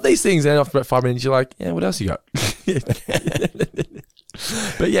 fuck, I love these things. And after about 5 minutes, you're like, yeah, what else you got?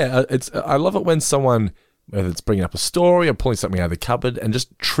 But yeah, I love it when someone, whether it's bringing up a story or pulling something out of the cupboard and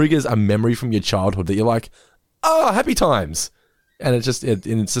just triggers a memory from your childhood that you're like, oh, happy times. And it's just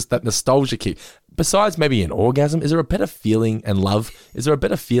that nostalgia kick. Besides maybe an orgasm, is there a better feeling and love? Is there a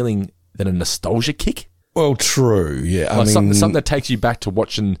better feeling than a nostalgia kick? Well, true, yeah. Like something that takes you back to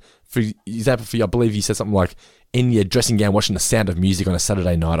watching, for example, I believe you said something like in your dressing gown watching The Sound of Music on a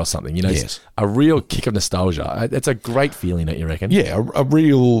Saturday night or something. Yes. A real kick of nostalgia. It's a great feeling, don't you reckon? Yeah, a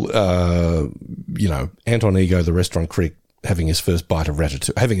real, Anton Ego, the restaurant critic, having his bite of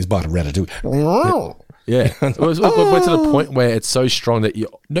ratatouille. Yeah. It went to the point where it's so strong that you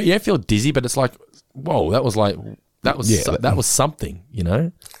don't feel dizzy, but it's like, whoa, that was something, you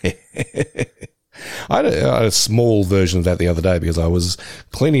know? I had a small version of that the other day because I was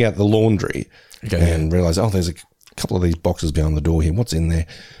cleaning out the laundry and realised, there's a couple of these boxes behind the door here. What's in there?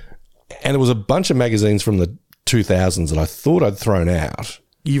 And it was a bunch of magazines from the 2000s that I thought I'd thrown out.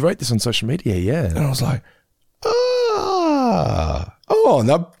 You wrote this on social media, yeah. And I was like, Oh, and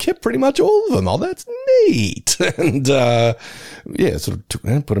they kept pretty much all of them. Oh, that's neat. And, sort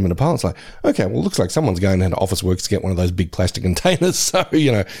of put them in a pile. It's like, okay, well, it looks like someone's going down to Officeworks to get one of those big plastic containers. So,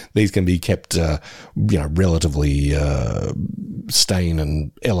 these can be kept, relatively stain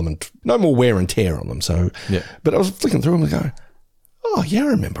and element, no more wear and tear on them. So, yeah. But I was flicking through them and going, oh, yeah, I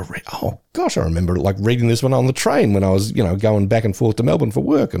remember. I remember like reading this one on the train when I was, going back and forth to Melbourne for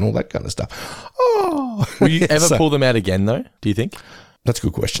work and all that kind of stuff. Oh, will you ever pull them out again, though? Do you think? That's a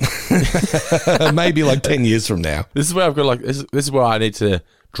good question. Maybe like 10 years from now. This is where I've got this is where I need to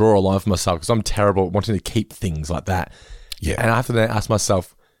draw a line for myself because I'm terrible at wanting to keep things like that. Yeah. And I have to then ask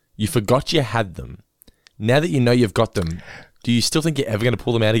myself, you forgot you had them. Now that you know you've got them, do you still think you're ever going to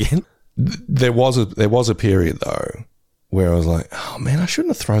pull them out again? There was a period though where I was like, oh man, I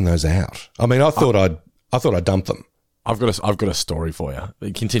shouldn't have thrown those out. I mean, I thought I'd dump them. I've got a story for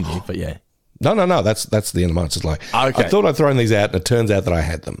you. Continue, but yeah. No. That's the end of mine. It's just like, okay. I thought I'd thrown these out and it turns out that I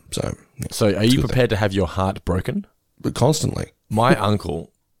had them. So are you prepared to have your heart broken? But constantly. My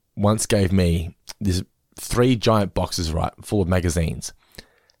uncle once gave me these 3 giant boxes, right, full of magazines.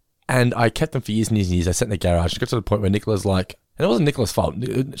 And I kept them for years and years and years. I sat in the garage. It got to the point where Nicola's like, and it wasn't Nicola's fault.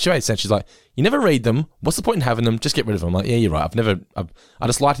 She made sense. She's like, you never read them. What's the point in having them? Just get rid of them. I'm like, yeah, you're right. I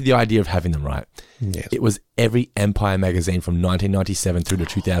just liked the idea of having them, right? Yes. It was every Empire magazine from 1997 through to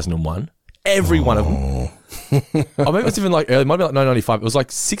 2001. Every one of them. I mean, it was even like early, it might be like 1995. It was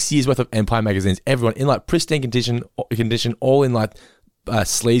like 6 years worth of Empire magazines. Everyone in like pristine condition, all in like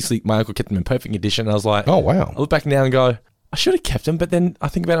sleeves. My uncle kept them in perfect condition. And I was like, oh wow. I look back now and go, I should have kept them. But then I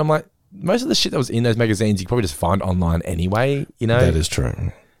think about it, I'm like, most of the shit that was in those magazines, you probably just find online anyway, That is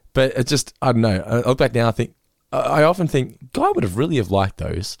true. But it's just, I don't know. I look back now, I often think, Guy would have really have liked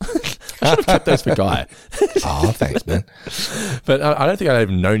those. I should have kept those for Guy. Oh, thanks, man. But I don't think I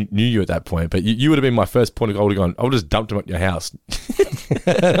even knew you at that point. But you would have been my first point of call to go, I would have just dumped them at your house.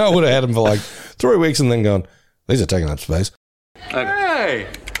 I would have had them for like 3 weeks and then gone, these are taking up space. Hey,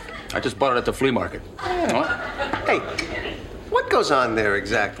 I just bought it at the flea market. Hey, what goes on there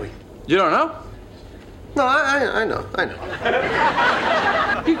exactly? You don't know? No, I know.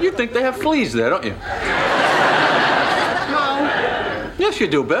 You think they have fleas there, don't you? No. Yes, you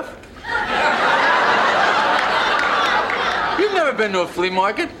do, Biff. You've never been to a flea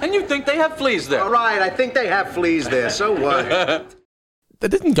market, and you think they have fleas there. All right, I think they have fleas there, so what? That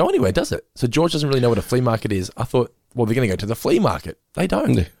didn't go anywhere, does it? So George doesn't really know what a flea market is. I thought, well, they're going to go to the flea market. They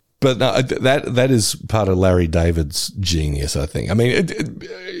don't. But no, that is part of Larry David's genius, I think. I mean,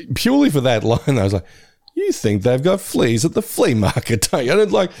 purely for that line, I was like, you think they've got fleas at the flea market, don't you?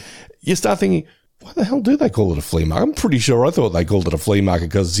 And you start thinking, why the hell do they call it a flea market? I'm pretty sure I thought they called it a flea market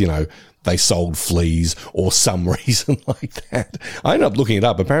because, they sold fleas or some reason like that. I ended up looking it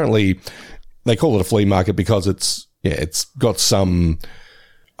up. Apparently, they call it a flea market because it's got some...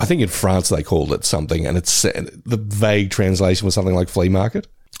 I think in France they called it something, and it's the vague translation was something like flea market.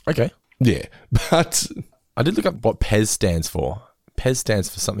 Okay. Yeah, but... I did look up what PEZ stands for. PEZ stands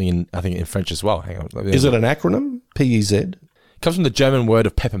for something in French as well. Hang on. Is it an acronym? PEZ? It comes from the German word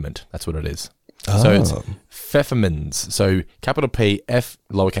of peppermint. That's what it is. Oh. So it's Pfefferminz. So capital P, F,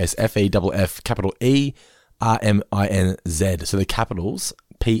 lowercase F, E, double F, capital E, R, M, I, N, Z. So the capitals,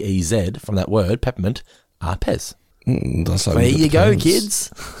 P, E, Z, from that word, peppermint, are PEZ. There you go, kids.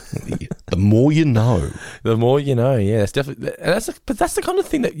 The more you know. The more you know, yeah. That's definitely. But that's the kind of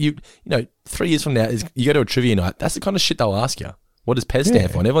thing that 3 years from now is you go to a trivia night. That's the kind of shit they'll ask you. What does PEZ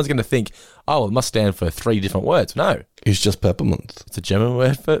stand for? And everyone's going to think, oh, well, it must stand for 3 different words. No, it's just peppermint. It's a German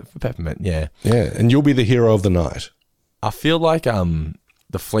word for peppermint. Yeah, yeah. And you'll be the hero of the night. I feel like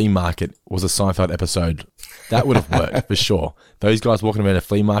the flea market was a Seinfeld episode. That would have worked for sure. Those guys walking around a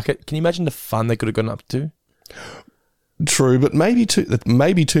flea market. Can you imagine the fun they could have gotten up to? True, but maybe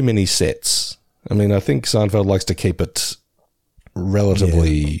too many sets. I mean, I think Seinfeld likes to keep it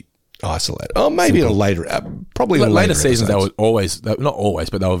relatively isolated. Oh, maybe in a later, probably in later seasons. Episodes. They were not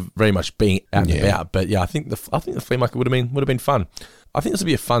always, but they were very much being out and about. But yeah, I think the flea market would have been fun. I think this would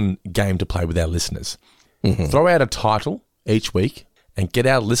be a fun game to play with our listeners. Mm-hmm. Throw out a title each week and get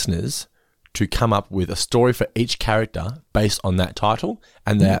our listeners to come up with a story for each character based on that title,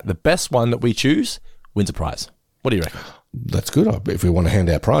 and the best one that we choose wins a prize. What do you reckon? That's good. If we want to hand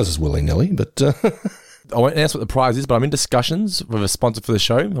out prizes willy-nilly, but... I won't announce what the prize is, but I'm in discussions with a sponsor for the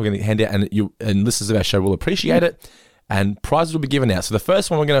show. We're going to hand out, and listeners of our show will appreciate it, and prizes will be given out. So the first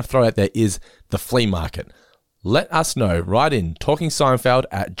one we're going to throw out there is the flea market. Let us know. Write in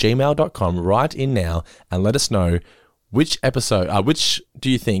talkingseinfeld@gmail.com. Write in now and let us know which episode, what do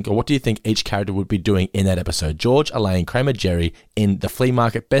you think each character would be doing in that episode? George, Elaine, Kramer, Jerry in the flea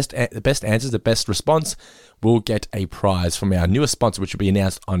market. The best answers, the best response will get a prize from our newest sponsor, which will be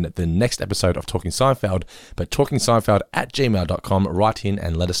announced on the next episode of Talking Seinfeld. But talkingseinfeld@gmail.com, write in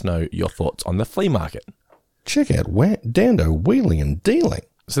and let us know your thoughts on the flea market. Check out Dando wheeling and dealing.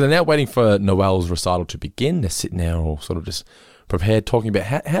 So they're now waiting for Noelle's recital to begin. They're sitting there all sort of just prepared, talking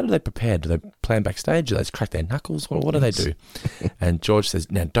about how do they prepare? Do they plan backstage? Do they just crack their knuckles? What do they do? And George says,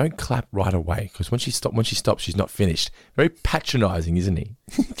 now don't clap right away, because when she stops, she's not finished. Very patronising, isn't he?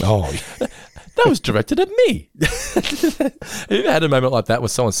 Oh, That was directed at me. Have you ever had a moment like that where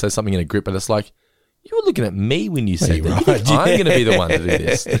someone says something in a group and it's like, you were looking at me when you said that. Right. I'm going to be the one to do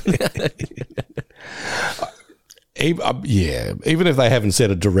this. Even if they haven't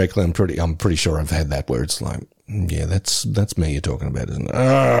said it directly, I'm pretty sure I've had that where it's like, yeah, that's me you're talking about, isn't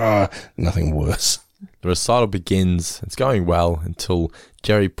it? Nothing worse. The recital begins. It's going well until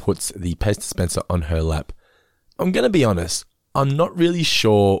Jerry puts the paste dispenser on her lap. I'm going to be honest. I'm not really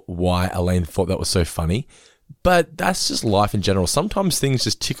sure why Elaine thought that was so funny, but that's just life in general. Sometimes things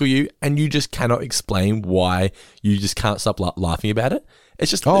just tickle you and you just cannot explain why you just can't stop laughing about it.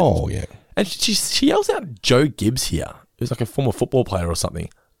 It's just... Yeah. And she yells out Joe Gibbs here, who's like a former football player or something.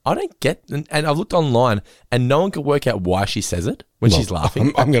 I don't get... And I've looked online and no one can work out why she says it when she's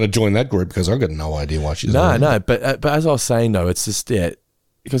laughing. I'm going to join that group because I've got no idea why she's laughing. No, but as I was saying, though, it's just... Yeah,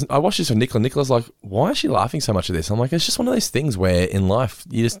 because I watched this with Nicola. Nicola's like, why is she laughing so much at this? I'm like, it's just one of those things where in life,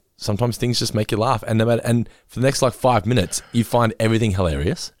 sometimes things just make you laugh. And for the next 5 minutes, you find everything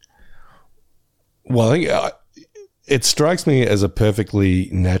hilarious. Well, I think it strikes me as a perfectly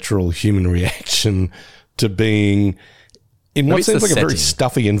natural human reaction to being in what seems like a very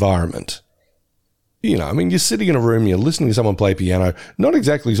stuffy environment. You know, I mean, you're sitting in a room, you're listening to someone play piano, not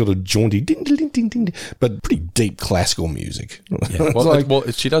exactly sort of jaunty, ding, ding, ding, ding, ding, but pretty deep classical music. Yeah.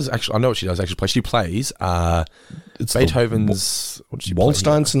 Well, she does actually, I know what she does actually play. She plays it's Beethoven's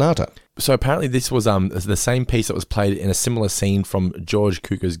Waldstein Sonata. So apparently this was the same piece that was played in a similar scene from George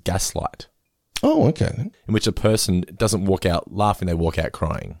Cukor's Gaslight. Oh, okay. In which a person doesn't walk out laughing, they walk out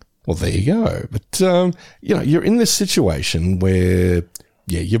crying. Well, there you go. But, you're in this situation where,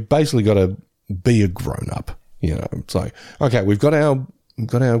 you've basically got to be a grown-up. It's like, okay, we've got our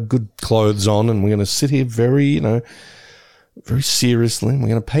good clothes on and we're going to sit here very, very seriously. And we're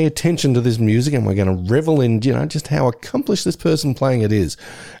going to pay attention to this music and we're going to revel in, just how accomplished this person playing it is.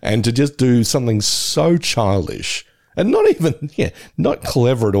 And to just do something so childish and not even, not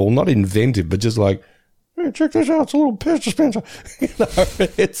clever at all, not inventive, but just like, hey, check this out, it's a little paste dispenser.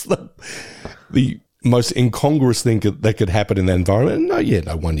 It's the most incongruous thing that could happen in that environment.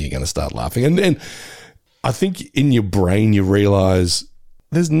 No wonder you're going to start laughing. And I think in your brain you realize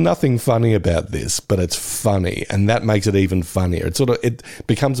there's nothing funny about this, but it's funny, and that makes it even funnier. It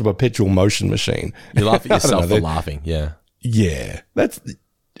becomes a perpetual motion machine. You laugh at yourself for laughing, yeah. Yeah,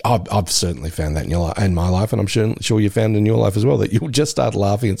 I've certainly found that in my life, and I'm sure you found in your life as well, that you'll just start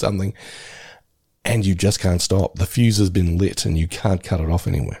laughing at something and you just can't stop. The fuse has been lit and you can't cut it off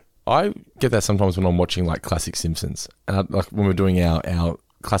anywhere. I get that sometimes when I'm watching classic Simpsons, and when we're doing our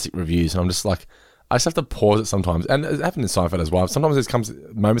classic reviews, and I'm just like, I just have to pause it sometimes, and it happened in Seinfeld as well. Sometimes there comes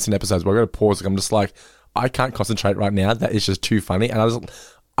moments in episodes where I got to pause, and I'm just like, I can't concentrate right now. That is just too funny, and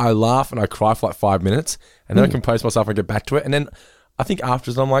I laugh and I cry for 5 minutes, and then I compose myself and get back to it, and then I think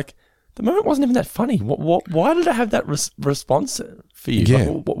afterwards I'm like, the moment wasn't even that funny. Why did I have that response for you? Yeah.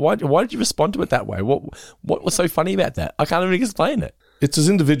 Why did you respond to it that way? What was so funny about that? I can't even explain it. It's as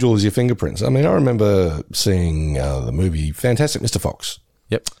individual as your fingerprints. I mean, I remember seeing the movie Fantastic Mr. Fox.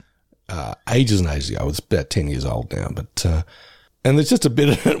 Yep. Ages and ages ago. It's about 10 years old now. But and there's just a bit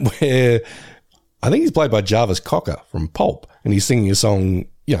of it where I think he's played by Jarvis Cocker from Pulp, and he's singing a song,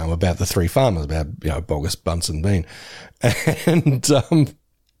 about the three farmers, about, Bogus, Bunsen, Bean. And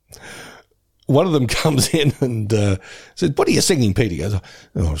one of them comes in and says, "What are you singing, Pete?" He goes,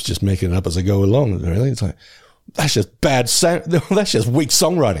 "Oh, I was just making it up as I go along." Really? It's like, that's just that's just weak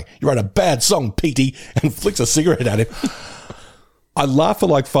songwriting. You wrote a bad song, Petey, and flicks a cigarette at him. I laughed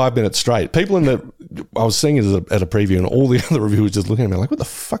for 5 minutes straight. People I was seeing it at a preview, and all the other reviewers just looking at me like, what the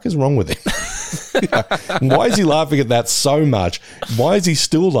fuck is wrong with him? Why is he laughing at that so much? Why is he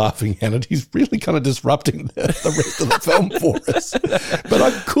still laughing at it? He's really kind of disrupting the rest of the film for us. But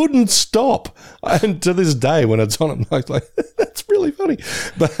I couldn't stop. And to this day, when it's on, I'm like, that's really funny.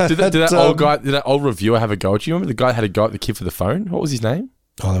 But did that old reviewer have a go at you? Remember the guy had a go at the kid for the phone? What was his name?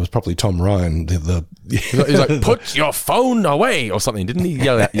 Oh, that was probably Tom Ryan. He's like, put your phone away or something. Didn't he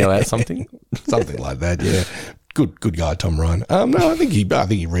yell out something? Something like that, yeah. Good guy, Tom Ryan. No, I think he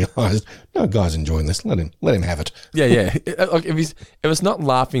realised, no, guy's enjoying this. Let him have it. Yeah. Like if it's not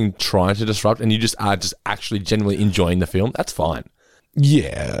laughing, trying to disrupt, and you just are just actually genuinely enjoying the film, that's fine.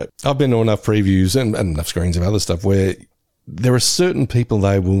 Yeah, I've been to enough previews and enough screenings of other stuff where there are certain people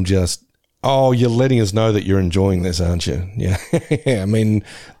they will just, oh, you're letting us know that you're enjoying this, aren't you? Yeah. I mean,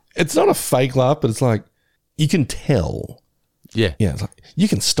 it's not a fake laugh, but it's like, you can tell. Yeah. Yeah. It's like, you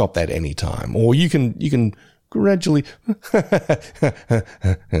can stop that any time, or you can gradually.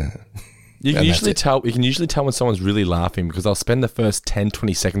 You can usually tell when someone's really laughing because they'll spend the first 10,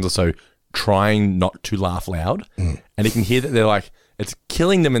 20 seconds or so trying not to laugh loud. And you can hear that they're like, it's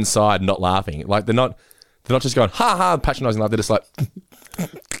killing them inside not laughing. Like they're not just going, ha ha, patronizing laugh. They're just like,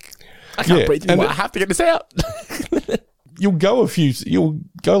 I can't breathe anymore. I have to get this out. You'll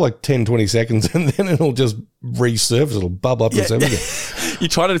go like 10, 20 seconds and then it'll just resurface. It'll bubble up itself again. You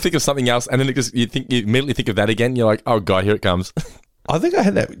try to think of something else and then you immediately think of that again. You're like, oh God, here it comes. I think I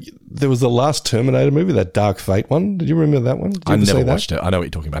had that. There was the last Terminator movie, that Dark Fate one. Did you remember that one? I never watched it. I know what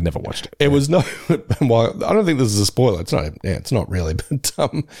you're talking about. I never watched it. It was no. Well, I don't think this is a spoiler. It's not. Yeah, it's not really. But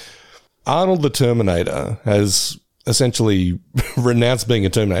Arnold the Terminator has essentially renounced being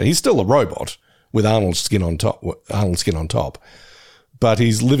a Terminator. He's still a robot with Arnold's skin on top, but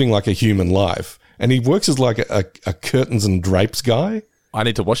he's living like a human life, and he works as like a curtains and drapes guy. I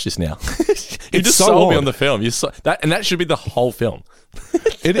need to watch this now. You just sold me on the film. That should be the whole film.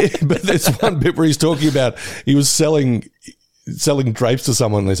 It is, but there's one bit where he's talking about he was selling drapes to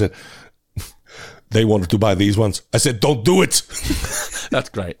someone. And they said they wanted to buy these ones. I said, "Don't do it." That's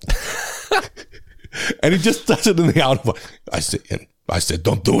great. And he just does it in the out. I said,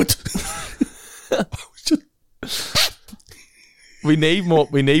 "Don't do it." We need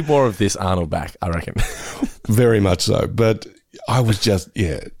more of this Arnold back, I reckon. Very much so. But I was just,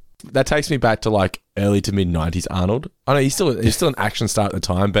 yeah. That takes me back to like early to mid 90s Arnold. I know he's still an action star at the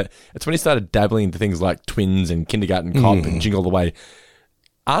time, but it's when he started dabbling into things like Twins and Kindergarten Cop and Jingle All the Way.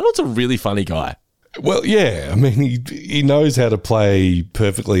 Arnold's a really funny guy. Well, yeah. I mean, he knows how to play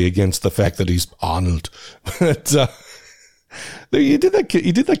perfectly against the fact that he's Arnold. But he did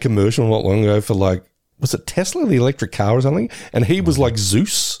that commercial not long ago for like, was it Tesla, the electric car or something? And he was like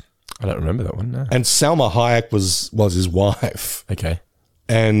Zeus. I don't remember that one, no. And Salma Hayek was his wife. Okay.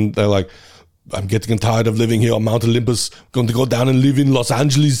 And they're like, I'm getting tired of living here on Mount Olympus. I'm going to go down and live in Los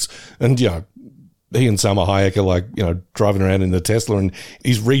Angeles. And, he and Salma Hayek are like, driving around in the Tesla, and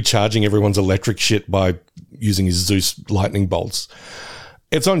he's recharging everyone's electric shit by using his Zeus lightning bolts.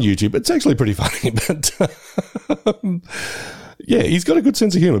 It's on YouTube. It's actually pretty funny. But, yeah, he's got a good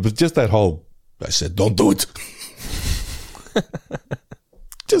sense of humor. But just that whole, I said, don't do it.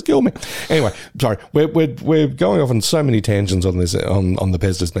 Just kill me. Anyway, sorry. We're going off on so many tangents on this on the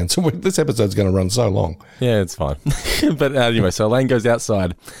Pez dispenser. So this episode's going to run so long. Yeah, it's fine. But anyway, so Elaine goes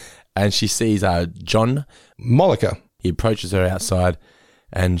outside and she sees John Mollica. He approaches her outside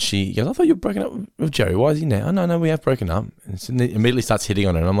and she goes, I thought you were broken up with Jerry. Why is he now? Oh, no, we have broken up. And so immediately starts hitting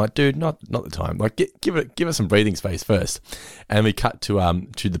on her. And I'm like, dude, not the time. Like, give it some breathing space first. And we cut to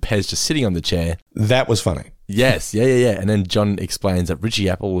the Pez just sitting on the chair. That was funny. Yes, yeah. And then John explains that Richie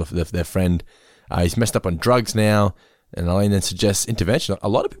Apple, their friend, he's messed up on drugs now. And Elaine then suggests intervention. A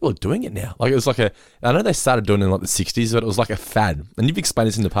lot of people are doing it now. Like, it was like I know they started doing it in like the 60s, but it was like a fad. And you've explained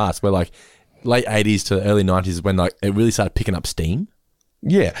this in the past where like late 80s to early 90s is when like it really started picking up steam.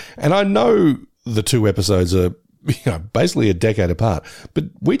 Yeah. And I know the two episodes are, basically a decade apart, but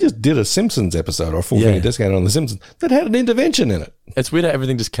we just did a Simpsons episode or a 4-minute discount on The Simpsons that had an intervention in it. It's weird how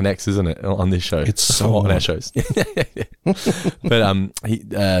everything just connects, isn't it, on this show? It's so on our shows.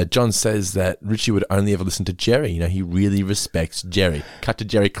 But John says that Richie would only ever listen to Jerry. He really respects Jerry. Cut to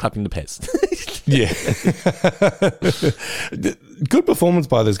Jerry clapping the Pez. Yeah. Good performance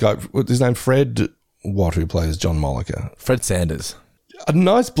by this guy. What's his name? Fred Watt, who plays John Mollica. Fred Sanders. A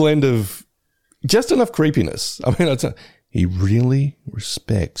nice blend of just enough creepiness. I mean, he really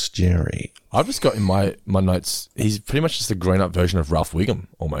respects Jerry. I've just got in my notes, he's pretty much just a grown-up version of Ralph Wiggum,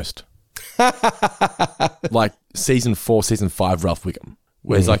 almost. Like season 4, season 5 Ralph Wiggum.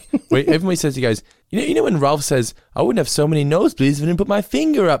 Where he's like, everybody says, he goes, you know when Ralph says, I wouldn't have so many nosebleeds if I didn't put my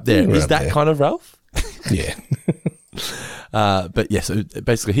finger up there. Is that kind of Ralph? Yeah. But yeah, so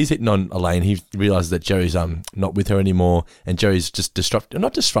basically he's hitting on Elaine. He realizes that Jerry's not with her anymore, and Jerry's just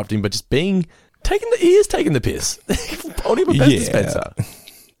not disrupting, but just taking the piss. Holding him a Pez dispenser.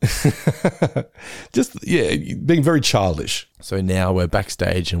 Just being very childish. So now we're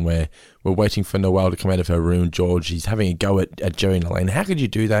backstage and we're waiting for Noelle to come out of her room. George, he's having a go at Jerry and Elaine. How could you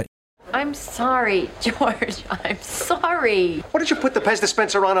do that? I'm sorry, George. I'm sorry. What did you put the Pez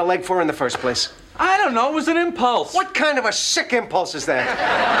dispenser on her leg for in the first place? I don't know. It was an impulse. What kind of a sick impulse is that?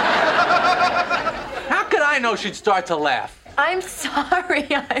 How could I know she'd start to laugh? I'm sorry.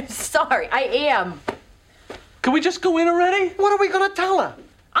 I'm sorry. I am. Can we just go in already? What are we gonna tell her?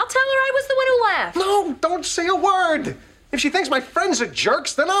 I'll tell her I was the one who laughed. No, don't say a word. If she thinks my friends are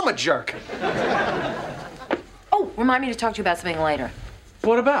jerks, then I'm a jerk. Oh, remind me to talk to you about something later.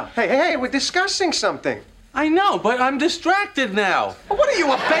 What about? Hey, we're discussing something. I know, but I'm distracted now. Well, what are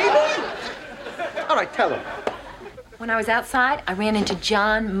you, a baby? All right, tell her. When I was outside, I ran into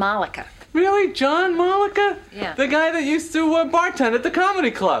John Malika. Really? John Malika? Yeah. The guy that used to bartend at the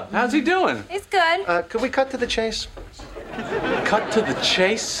comedy club. How's he doing? He's good. Could we cut to the chase? Cut to the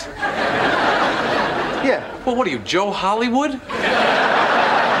chase? Yeah. Well, what are you, Joe Hollywood?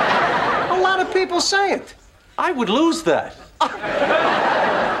 A lot of people say it. I would lose that.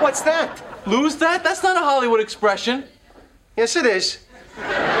 What's that? Lose that? That's not a Hollywood expression. Yes, it is.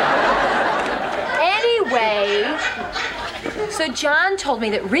 Anyway, so John told me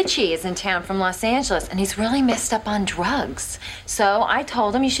that Richie is in town from Los Angeles, and he's really messed up on drugs. So I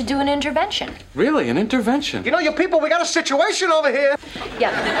told him you should do an intervention. Really? An intervention? You know, you people, we got a situation over here.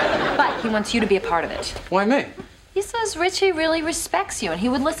 Yeah, but he wants you to be a part of it. Why me? He says Richie really respects you, and he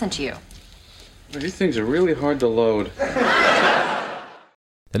would listen to you. These things are really hard to load.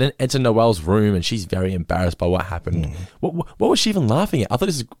 They then enter Noelle's room and she's very embarrassed by what happened. What was she even laughing at? I thought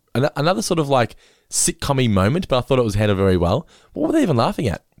this was another sort of like sitcom-y moment, but I thought it was handled very well. What were they even laughing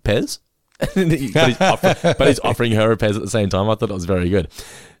at? Pez? but he's offering her a Pez at the same time. I thought it was very good.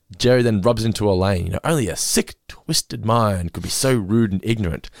 Jerry then rubs into Elaine. You know, only a sick, twisted mind could be so rude and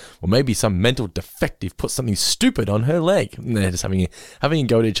ignorant. Or maybe some mental defective put something stupid on her leg. And they're just having a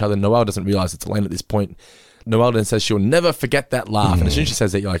go at each other. Noelle doesn't realize it's Elaine at this point. Noelle then says she'll never forget that laugh. And as soon as she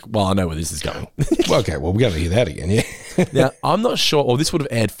says that, you're like, well, I know where this is going. Okay, well, we're going to hear that again, yeah. Now, I'm not sure, or this would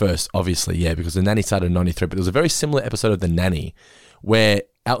have aired first, obviously, yeah, because The Nanny started in 93, but there was a very similar episode of The Nanny where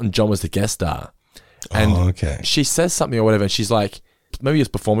Elton John was the guest star. And she says something or whatever, and she's like, maybe it's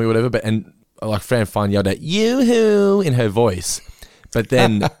performing or whatever, but and like Fran Fine yelled at yoo-hoo in her voice. But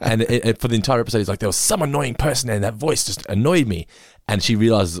then, and for the entire episode, he's like, there was some annoying person there, and that voice just annoyed me. And she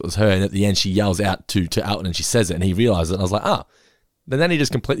realizes it was her, and at the end, she yells out to Elton, and she says it, and he realizes it. And I was like, the Nanny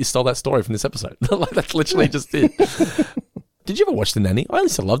just completely stole that story from this episode. Like, that's literally just it. Did you ever watch The Nanny? I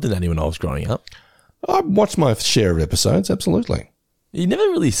used to love The Nanny when I was growing up. I watched my share of episodes, absolutely. You never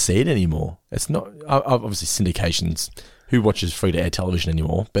really see it anymore. It's not, obviously, syndications. Who watches free-to-air television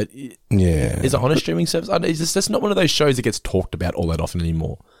anymore? But yeah, is it on a streaming service? Is this not one of those shows that gets talked about all that often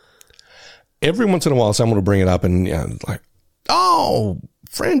anymore? Every once in a while, someone will bring it up and like, oh,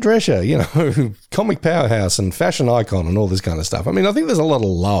 Fran Drescher, comic powerhouse and fashion icon and all this kind of stuff. I mean, I think there's a lot of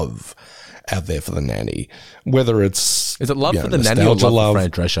love out there for The Nanny. Whether is it love for The Nanny or love for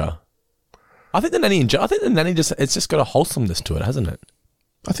Fran Drescher? I think The Nanny it's just got a wholesomeness to it, hasn't it?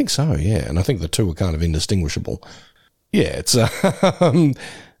 I think so, yeah. And I think the two are kind of indistinguishable. Yeah, it's. I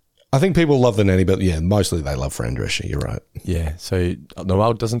think people love The Nanny, but yeah, mostly they love Fran Drescher. You're right. Yeah. So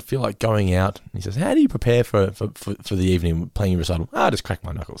Noelle doesn't feel like going out. He says, "How do you prepare for the evening playing your recital?" I just crack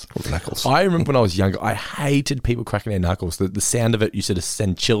my knuckles. I remember when I was younger, I hated people cracking their knuckles. The sound of it used to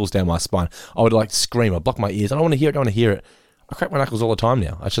send chills down my spine. I would like scream. I'd block my ears. I don't want to hear it. I don't want to hear it. I crack my knuckles all the time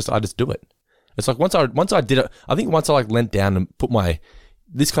now. I just do it. It's like once I did it. I think once I like leant down and put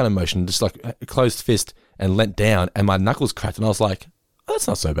this kind of motion, just like a closed fist, and leant down, and my knuckles cracked, and I was like, oh, that's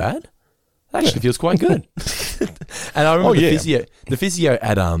not so bad. That actually feels quite good. And I remember the physio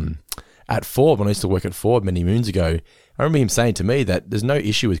at Ford, when I used to work at Ford many moons ago, I remember him saying to me that there's no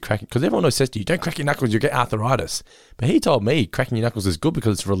issue with cracking, because everyone always says to you, don't crack your knuckles, you'll get arthritis. But he told me cracking your knuckles is good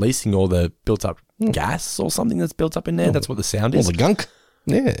because it's releasing all the built-up gas or something that's built up in there. That's what the sound is. All the gunk.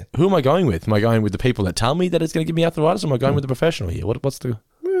 Yeah. Who am I going with? Am I going with the people that tell me that it's going to give me arthritis, or am I going with the professional here? What's the...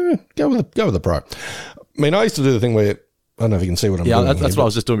 Go with the pro. I mean, I used to do the thing where, I don't know if you can see what I'm doing. Yeah, that's what I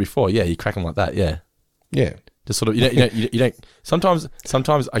was just doing before. Yeah, you crack them like that, yeah. Yeah. Just sort of, you don't sometimes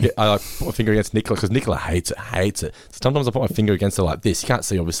I like put my finger against Nicola, because Nicola hates it. So sometimes I put my finger against her like this. You can't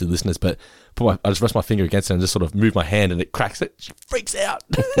see, obviously, listeners, but I just rest my finger against her and just sort of move my hand, and it cracks it. She freaks out.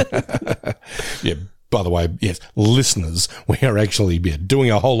 Yeah. By the way, yes, listeners, we are actually doing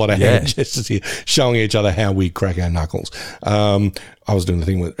a whole lot of hand gestures here, showing each other how we crack our knuckles. I was doing the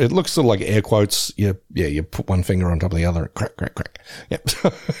thing with, it looks sort of like air quotes. You put one finger on top of the other, crack, crack, crack. Yep.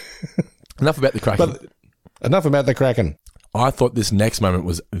 Enough about the cracking. But enough about the cracking. I thought this next moment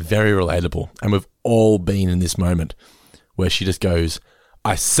was very relatable, and we've all been in this moment where she just goes,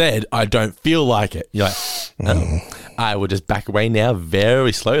 I said I don't feel like it. You're like, I will just back away now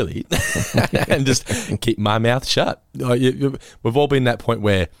very slowly and just keep my mouth shut. We've all been in that point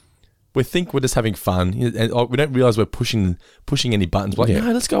where we think we're just having fun, and we don't realize we're pushing any buttons. We're like,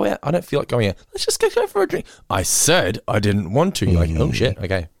 no, let's go out. I don't feel like going out. Let's just go for a drink. I said I didn't want to. You're like, oh shit,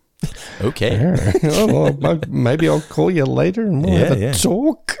 okay. Okay. Oh, well, maybe I'll call you later and we'll have a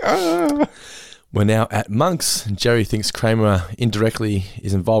talk. We're now at Monk's. Jerry thinks Kramer indirectly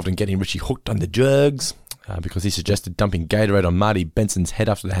is involved in getting Richie hooked on the drugs because he suggested dumping Gatorade on Marty Benson's head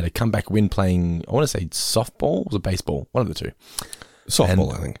after they had a comeback win playing, I want to say softball or baseball, one of the two.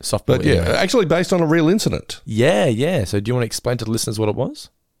 Softball, I think. Softball, but yeah, actually based on a real incident. Yeah. So do you want to explain to the listeners what it was?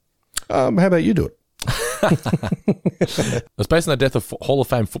 How about you do it? It was based on the death of Hall of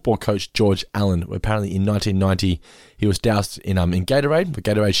Fame football coach George Allen. Apparently in 1990, he was doused in Gatorade, the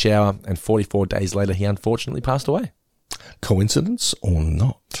Gatorade shower, and 44 days later, he unfortunately passed away. Coincidence or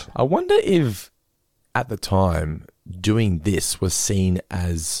not? I wonder if, at the time, doing this was seen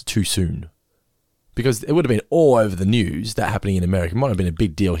as too soon. Because it would have been all over the news, that happening in America. It might have been a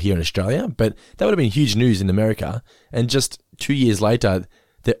big deal here in Australia, but that would have been huge news in America. And just 2 years later,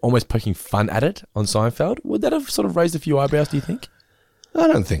 they're almost poking fun at it on Seinfeld. Would that have sort of raised a few eyebrows, do you think? I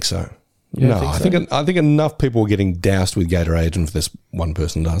don't think so. No, I think enough people were getting doused with Gatorade, and if this one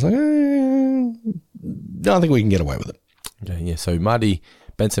person does, I think we can get away with it. Okay, yeah. So Marty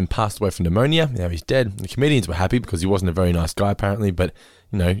Benson passed away from pneumonia. Now he's dead. The comedians were happy because he wasn't a very nice guy, apparently. But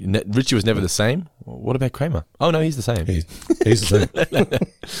Richie was never the same. What about Kramer? Oh no, he's the same. He's the same.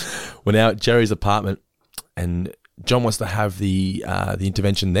 We're now at Jerry's apartment, and John wants to have the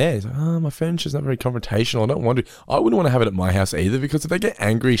intervention there. He's like, my furniture's not very confrontational. I don't want to. I wouldn't want to have it at my house either, because if they get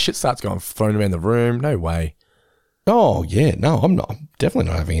angry, shit starts going thrown around the room. No way. Oh yeah, no, I'm not. I'm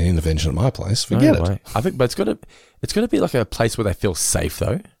definitely not having an intervention at my place. Forget it. I think, but it's got to be like a place where they feel safe,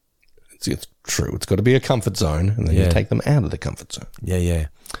 though. It's true. It's got to be a comfort zone, and then you take them out of the comfort zone. Yeah.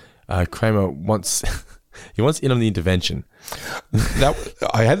 Kramer wants he wants in on the intervention.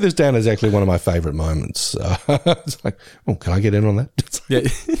 I had this down as actually one of my favourite moments. It's like, oh, can I get in on that? Yeah.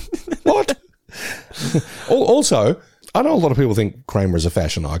 What? Also, I know a lot of people think Kramer is a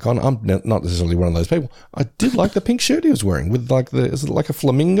fashion icon. I'm not necessarily one of those people. I did like the pink shirt he was wearing with is it like a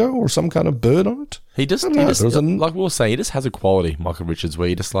flamingo or some kind of bird on it? He just like we'll say, he just has a quality, Michael Richards, where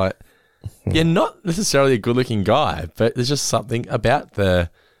you're just like, you're not necessarily a good looking guy, but there's just something about the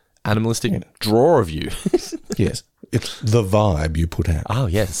animalistic draw of you. Yes. It's the vibe you put out. Oh,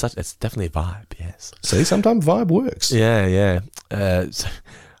 yes. It's definitely a vibe, yes. See, sometimes vibe works. Yeah. So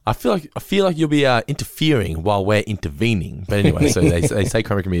I feel like you'll be interfering while we're intervening. But anyway, so they say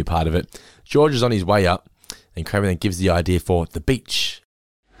Kramer can be a part of it. George is on his way up, and Kramer then gives the idea for the beach.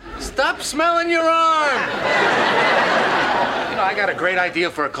 Stop smelling your arm! I got a great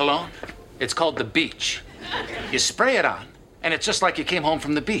idea for a cologne. It's called The Beach. You spray it on, and it's just like you came home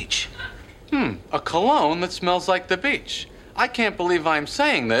from the beach. A cologne that smells like the beach. I can't believe I'm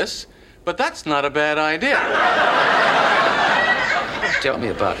saying this, but that's not a bad idea. Tell me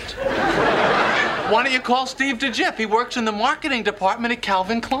about it. Why don't you call Steve DeJeff? He works in the marketing department at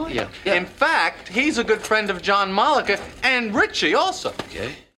Calvin Klein. Yeah. In fact, he's a good friend of John Malika and Richie also.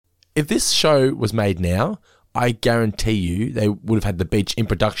 Okay. If this show was made now, I guarantee you they would have had the beach in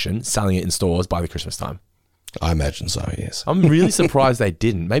production, selling it in stores by the Christmas time. I imagine so, yes. I'm really surprised they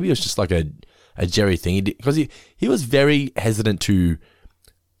didn't. Maybe it was just like a Jerry thing. Because he was very hesitant to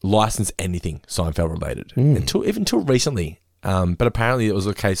license anything Seinfeld related until recently. But apparently it was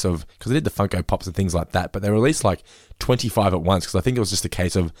a case of, because they did the Funko Pops and things like that, but they released like 25 at once, because I think it was just a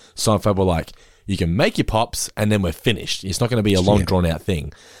case of Seinfeld were like, you can make your pops and then we're finished. It's not going to be a long drawn out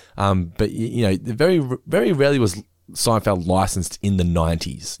thing. But very, very rarely was Seinfeld licensed in the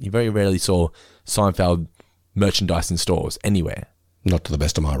 90s. You very rarely saw Seinfeld merchandise in stores anywhere. Not to the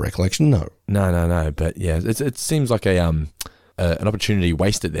best of my recollection, no. No. But yeah, it seems like an opportunity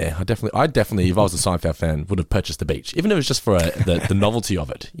wasted there. I definitely, if I was a Seinfeld fan, would have purchased the beach, even if it was just for the novelty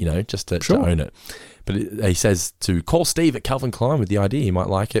of it, just to own it. But he says to call Steve at Calvin Klein with the idea, he might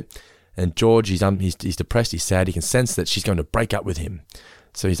like it. And George, he's depressed, he's sad, he can sense that she's going to break up with him.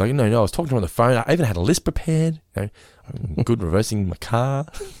 So he's like, no, I was talking to her on the phone. I even had a list prepared. Good reversing my car.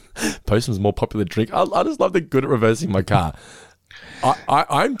 Postman's more popular drink. I just love the good at reversing my car.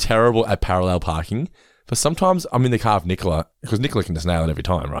 I'm terrible at parallel parking, but sometimes I'm in the car with Nicola, because Nicola can just nail it every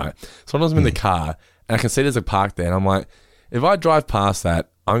time, right? Sometimes I'm in the car and I can see there's a park there, and I'm like, if I drive past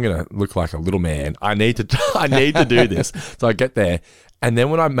that, I'm gonna look like a little man. I need to do this. So I get there, and then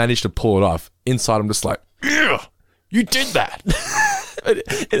when I manage to pull it off, inside I'm just like, yeah, you did that. At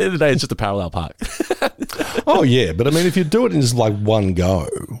the end of the day, it's just a parallel park. Oh, yeah. But I mean, if you do it in just like one go,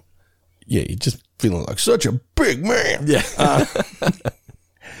 yeah, you're just feeling like such a big man. Yeah.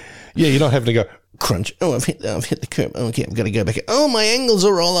 Yeah, you're not having to go, crunch. Oh, I've hit the curb. Oh, okay, I've got to go back. Oh, my angles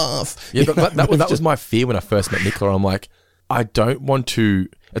are all off. Yeah, but that was my fear when I first met Nicola. I'm like, I don't want to.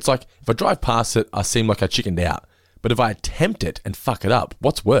 It's like if I drive past it, I seem like I chickened out. But if I attempt it and fuck it up,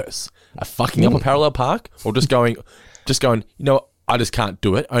 what's worse? A fucking up a parallel park, or just going, you know what, I just can't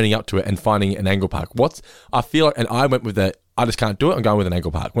do it, owning up to it and finding an angle park. I feel like, and I went with I just can't do it, I'm going with an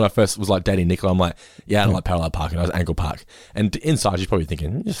angle park. When I first was like dating Nicola, I'm like, yeah, I don't like parallel park, and I was angle park. And inside, she's probably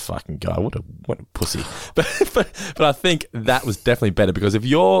thinking, just fucking go, what a pussy. But I think that was definitely better, because if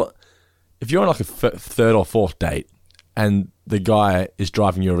you're on like a third or fourth date and the guy is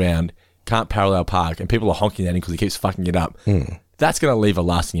driving you around, can't parallel park, and people are honking at him because he keeps fucking it up, that's going to leave a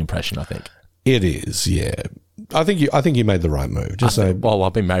lasting impression, I think. It is, yeah. I think you made the right move. Well,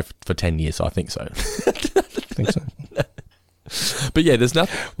 I've been married for 10 years, so I think so. Think so. But yeah,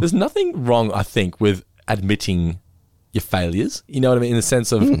 there's nothing wrong, I think, with admitting your failures. You know what I mean? In the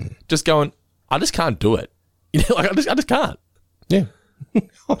sense of just going, I just can't do it. You know, like I just can't. Yeah.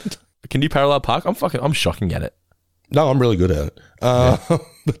 Can you parallel park? I'm shocking at it. No, I'm really good at it.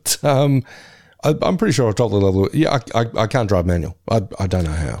 But I'm pretty sure I've told the level. Yeah, I can't drive manual. I don't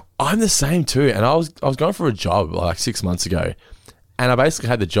know how. I'm the same too. And I was going for a job like 6 months ago, and I basically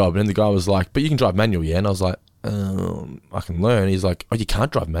had the job, and then the guy was like, "But you can drive manual, yeah?" And I was like, I can learn. He's like, "Oh, you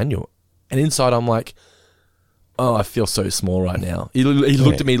can't drive manual." And inside, I'm like, "Oh, I feel so small right now." He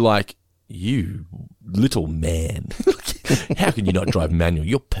looked at me like, "You little man, how can you not drive manual?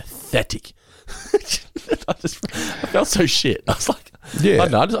 You're pathetic." I felt so shit. I was like, yeah.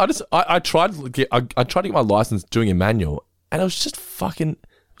 I tried to get my license doing a manual, and it was just fucking.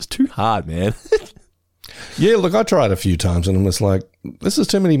 It was too hard, man. Yeah, look, I tried a few times, and I'm just like, this is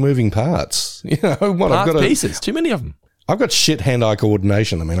too many moving parts. You know what? I've got pieces, too many of them. I've got shit hand-eye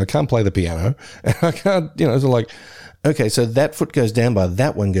coordination. I mean, I can't play the piano, and I can't. You know, it's like, okay, so that foot goes down, but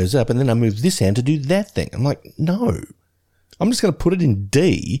that one goes up, and then I move this hand to do that thing. I'm like, no. I'm just going to put it in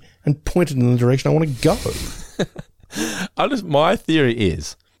D and point it in the direction I want to go. My theory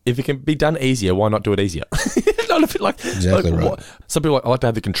is, if it can be done easier, why not do it easier? Not a bit like exactly right. Some people I like to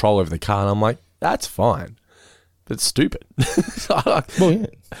have the control over the car, and I'm like, that's fine. That's stupid. Well, yeah.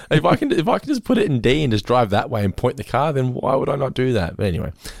 If I can just put it in D and just drive that way and point the car, then why would I not do that? But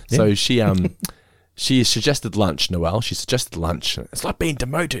anyway, so she suggested lunch, Noelle. She suggested lunch. It's like being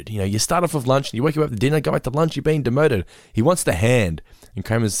demoted. You know, you start off with lunch and you wake up to dinner, go back to lunch, you're being demoted. He wants the hand. And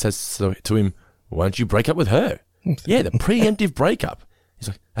Kramer says to him, why don't you break up with her? Yeah, the preemptive breakup. He's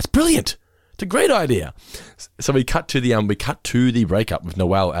like, that's brilliant. It's a great idea. So we cut to the breakup with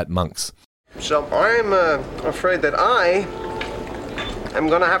Noelle at Monk's. So I'm afraid that I am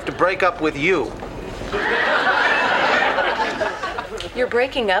going to have to break up with you. You're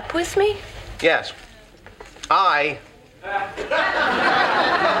breaking up with me? Yes. I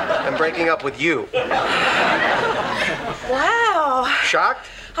am breaking up with you. Wow. Shocked?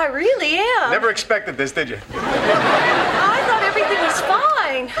 I really am. Never expected this, did you? I thought everything was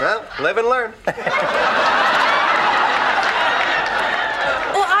fine. Well, live and learn.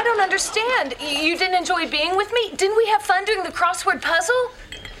 Well, I don't understand. You didn't enjoy being with me? Didn't we have fun doing the crossword puzzle?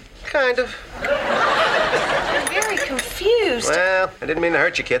 Kind of. I'm very confused. Well, I didn't mean to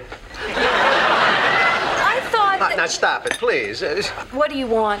hurt you, kid. I thought Now stop it, please. What do you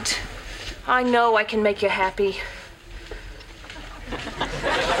want? I know I can make you happy.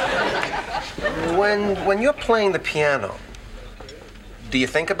 When you're playing the piano, do you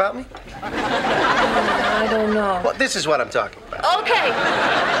think about me? I don't know. Well, this is what I'm talking about. Okay.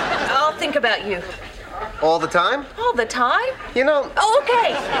 I'll think about you. All the time? All the time? You know...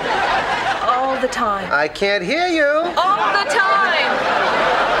 Okay. All the time. I can't hear you. All the time.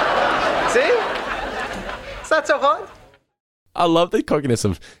 See? It's not so hard. I love the cockiness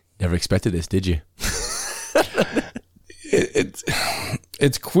of, never expected this, did you?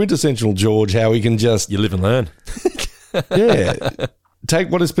 It's quintessential George, how he can just... You live and learn. Yeah.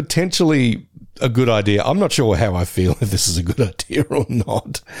 Take what is potentially a good idea. I'm not sure how I feel if this is a good idea or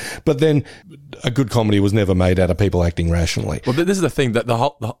not. But then a good comedy was never made out of people acting rationally. Well, this is the thing, that a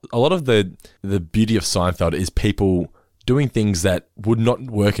lot of the beauty of Seinfeld is people doing things that would not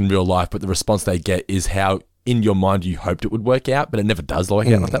work in real life, but the response they get is how in your mind you hoped it would work out, but it never does work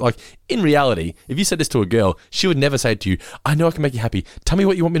out like that. Like, in reality, if you said this to a girl, she would never say to you, I know I can make you happy. Tell me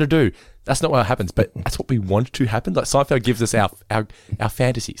what you want me to do. That's not what happens, but that's what we want to happen. Like, Seinfeld gives us our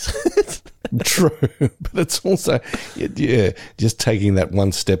fantasies. True, but it's also, just taking that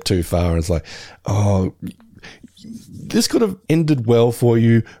one step too far. It's like, oh, this could have ended well for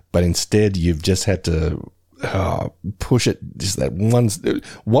you, but instead you've just had to push it just that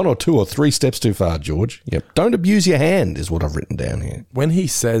one or two or three steps too far, George. Yep. Don't abuse your hand is what I've written down here. When he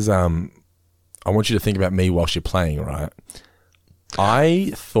says, I want you to think about me whilst you're playing, right?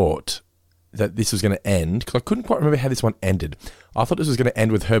 I thought that this was going to end, because I couldn't quite remember how this one ended. I thought this was going to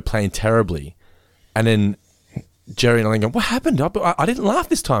end with her playing terribly, and then Jerry and Elaine go, what happened? I didn't laugh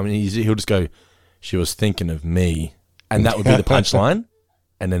this time. And he'll just go, she was thinking of me. And that would be the punchline.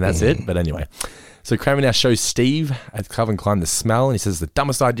 And then that's it. But anyway. So Kramer now shows Steve at Calvin Klein the smell. And he says, the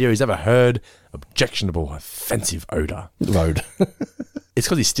dumbest idea he's ever heard. Objectionable, offensive odor. It's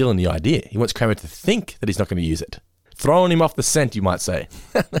because he's stealing the idea. He wants Kramer to think that he's not going to use it. Throwing him off the scent, you might say.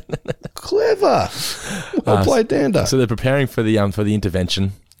 Clever. Well played, Dander. So they're preparing for the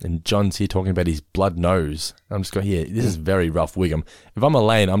intervention. And John's here talking about his blood nose. I'm just going, yeah, this is very rough, Wiggum. If I'm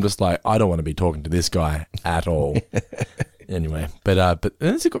Elaine, I'm just like, I don't want to be talking to this guy at all. Anyway, but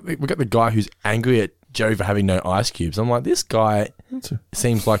then we got the guy who's angry at Jerry for having no ice cubes. I'm like, this guy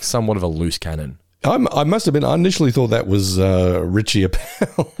seems like somewhat of a loose cannon. I must have been. I initially thought that was Richie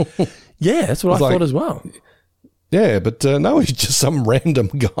Appel. Yeah, that's what I thought as well. Yeah, but no, he's just some random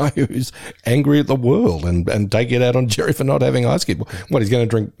guy who's angry at the world and take it out on Jerry for not having ice cube. What, he's going to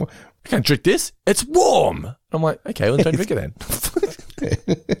drink? You can't drink this? It's warm. I'm like, okay, well, don't drink it then.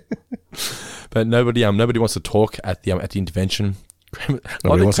 But nobody wants to talk at the intervention.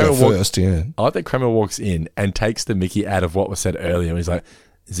 Nobody wants to go first, yeah. I like that Kramer walks in and takes the mickey out of what was said earlier. He's like,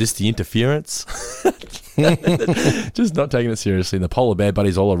 is this the interference? Just not taking it seriously. And the polar bear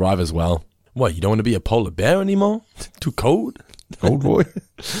buddies all arrive as well. What, you don't want to be a polar bear anymore? Too cold? Old boy.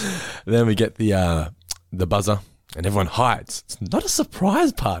 Then we get the buzzer and everyone hides. It's not a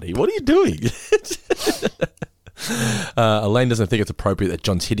surprise party. What are you doing? Elaine doesn't think it's appropriate that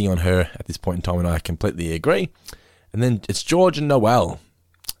John's hitting on her at this point in time, and I completely agree. And then it's George and Noel.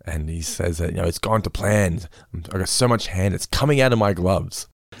 And he says that, it's gone to plan. I got so much hand, it's coming out of my gloves.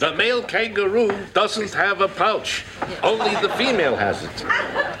 The male kangaroo doesn't have a pouch. Only the female has it.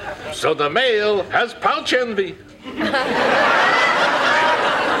 So the male has pouch envy.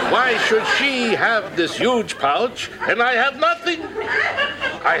 Why should she have this huge pouch and I have nothing?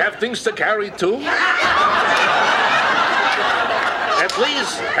 I have things to carry too.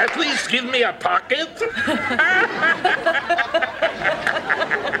 At least give me a pocket.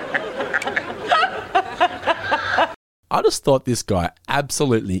 I just thought this guy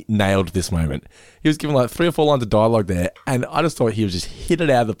absolutely nailed this moment. He was given like 3 or 4 lines of dialogue there, and I just thought he was just hit it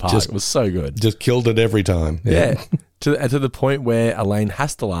out of the park. It was so good. Just killed it every time. Yeah. To the point where Elaine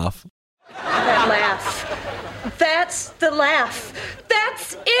has to laugh. That laugh. That's the laugh.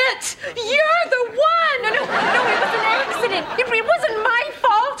 That's it. You're the one. No, it was an accident. It wasn't my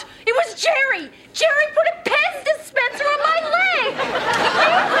fault. It was Jerry. Jerry put a Pez dispenser on my leg.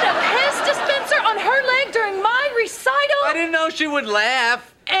 You put a Pez dispenser on her leg during my recital. I didn't know she would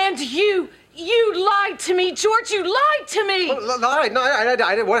laugh. And you lied to me, George. You lied to me. Lied? No, I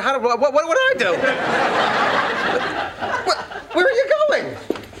didn't. What did I do? Where are you going?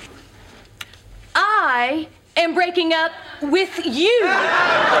 I am breaking up with you.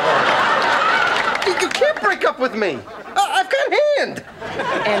 You can't break up with me. I've got hand.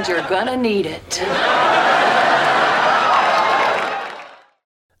 And you're gonna need it.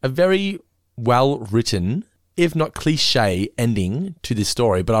 A very well-written, if not cliche, ending to this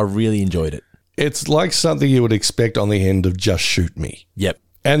story, but I really enjoyed it. It's like something you would expect on the end of Just Shoot Me. Yep.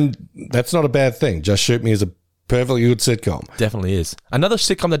 And that's not a bad thing. Just Shoot Me is a perfectly good sitcom. Definitely is. Another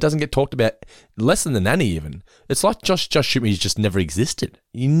sitcom that doesn't get talked about less than The Nanny even. It's like Just Shoot Me just never existed.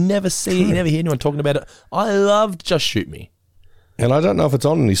 You never hear anyone talking about it. I loved Just Shoot Me. And I don't know if it's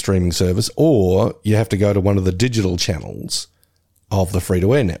on any streaming service or you have to go to one of the digital channels of the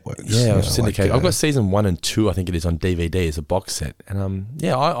free-to-air networks. Yeah, syndicated. I've got season 1 and 2, I think it is, on DVD as a box set. And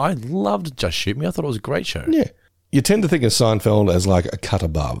I loved Just Shoot Me. I thought it was a great show. Yeah. You tend to think of Seinfeld as like a cut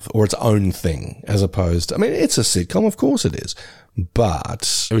above or its own thing as opposed to, it's a sitcom, of course it is,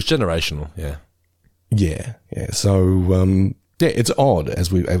 but... It was generational, yeah. Yeah. So, it's odd,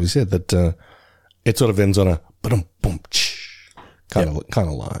 as we said, that it sort of ends on a kind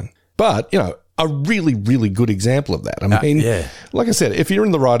of line. But, a really, really good example of that. Like I said, if you're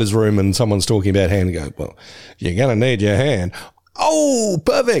in the writer's room and someone's talking about hand, you go, well, you're going to need your hand. Oh,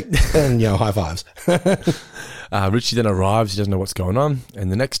 perfect. And, high fives. Richie then arrives. He doesn't know what's going on. And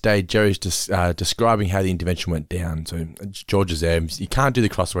the next day, Jerry's describing how the intervention went down. So George is there. He can't do the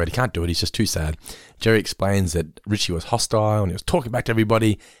crossword. He can't do it. He's just too sad. Jerry explains that Richie was hostile and he was talking back to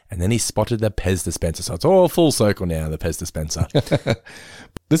everybody. And then he spotted the Pez dispenser. So it's all full circle now, the Pez dispenser.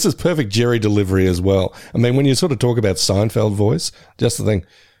 This is perfect Jerry delivery as well. When you sort of talk about Seinfeld voice, just the thing,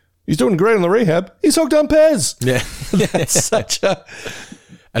 he's doing great in the rehab. He's hooked on Pez. Yeah. That's such a...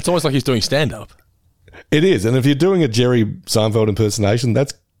 It's almost like he's doing stand-up. It is. And if you're doing a Jerry Seinfeld impersonation,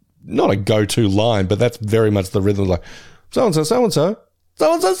 that's not a go-to line, but that's very much the rhythm. Like, so-and-so, so-and-so,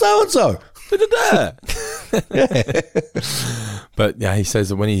 so-and-so, so-and-so. Yeah. But yeah, he says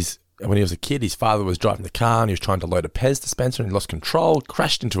that when he's when he was a kid, his father was driving the car and he was trying to load a Pez dispenser and he lost control,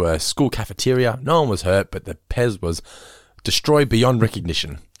 crashed into a school cafeteria. No one was hurt, but the Pez was destroyed beyond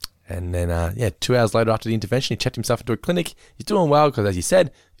recognition. And then, 2 hours later after the intervention, he checked himself into a clinic. He's doing well because, as he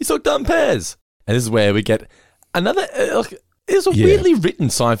said, he took dumb Pez. And this is where we get another... it was a weirdly written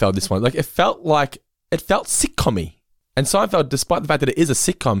Seinfeld, this one. Like, it felt sitcom-y. And Seinfeld, despite the fact that it is a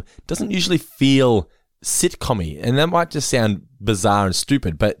sitcom, doesn't usually feel sitcom-y. And that might just sound bizarre and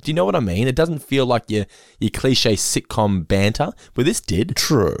stupid, but do you know what I mean? It doesn't feel like your cliche sitcom banter, but this did.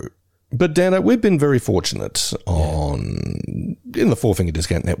 True. But Dano, we've been very fortunate in the Four Finger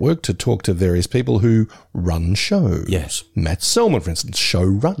Discount Network to talk to various people who run shows. Yes. Matt Selman, for instance,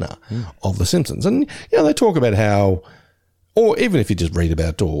 showrunner of The Simpsons. And, they talk about how, or even if you just read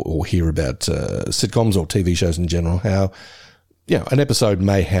about or hear about sitcoms or TV shows in general, how, an episode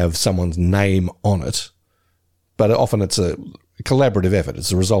may have someone's name on it, but often it's a collaborative effort.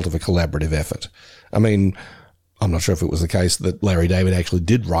 It's the result of a collaborative effort. I mean, I'm not sure if it was the case that Larry David actually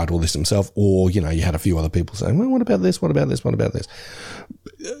did write all this himself, or, you had a few other people saying, well, what about this? What about this? What about this?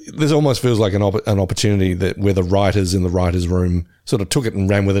 This almost feels like an opportunity that where the writers in the writers' room sort of took it and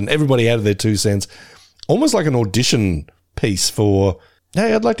ran with it, and everybody added their 2 cents, almost like an audition piece for,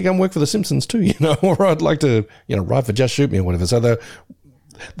 hey, I'd like to come work for The Simpsons too, or I'd like to, write for Just Shoot Me or whatever. So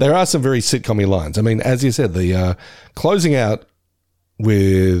there are some very sitcom-y lines. I mean, as you said, the closing out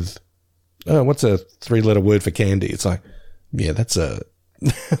with... what's a 3-letter word for candy? It's like, that's a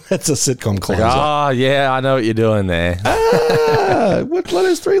sitcom closer. I know what you're doing there. What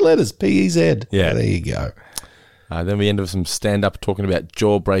letters? 3 letters. P-E-Z. Yeah. There you go. Then we end with some stand-up talking about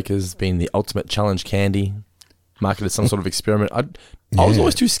Jawbreakers being the ultimate challenge candy, marketed as some sort of experiment. I was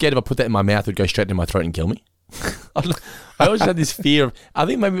always too scared if I put that in my mouth, it would go straight into my throat and kill me. I always had this fear of, I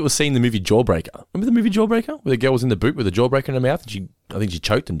think maybe it was seeing the movie Jawbreaker. Remember the movie Jawbreaker? Where the girl was in the boot with a jawbreaker in her mouth and I think she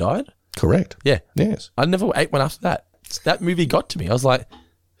choked and died? Correct. Yeah. Yes. I never ate one after that. That movie got to me. I was like,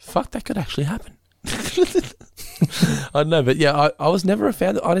 fuck, that could actually happen. I don't know, but I was never a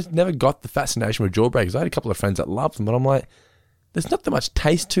fan. I just never got the fascination with Jawbreakers. I had a couple of friends that loved them, but I'm like, there's not that much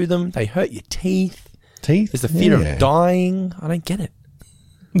taste to them. They hurt your teeth. There's the fear of dying. I don't get it.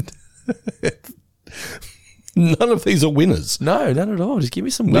 None of these are winners. No, none at all. Just give me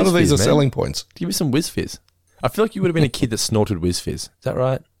some Whiz None of these Fizz, are man. selling points. Give me some Whiz Fizz. I feel like you would have been a kid that snorted Whiz Fizz. Is that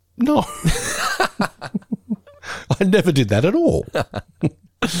right? No. I never did that at all.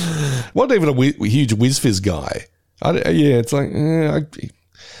 Wasn't even a huge Whiz Fizz guy. It's like,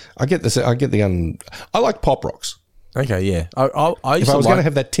 I get this. I like Pop Rocks. Okay, yeah. I if I was going to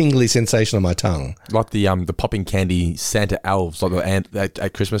have that tingly sensation on my tongue. Like the popping candy Santa elves, like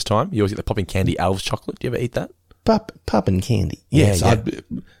at Christmas time. You always get the popping candy elves chocolate. Do you ever eat that? Popping candy. Yes. Yeah.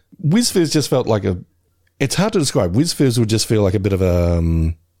 Whiz Fizz just felt like it's hard to describe. Whiz Fizz would just feel like a bit of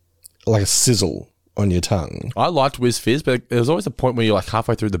like a sizzle on your tongue. I liked Whiz Fizz, but there was always a point where you're like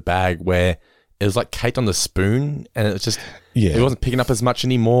halfway through the bag where it was like caked on the spoon and it was just, it wasn't picking up as much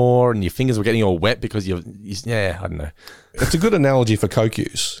anymore and your fingers were getting all wet because I don't know. It's a good analogy for coke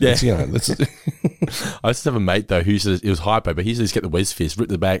use. Yeah. I used to have a mate though who used to, it was hypo, but he used to just get the Whiz Fizz, rip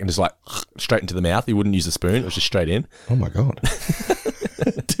the bag and just like straight into the mouth. He wouldn't use the spoon. It was just straight in. Oh my God.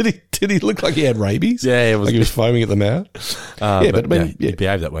 Did he look like he had rabies? Yeah, it was like he was foaming at the mouth. He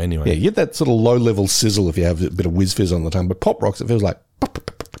behaved that way anyway. Yeah, you get that sort of low level sizzle if you have a bit of Whiz Fizz on the tongue. But Pop Rocks, it feels like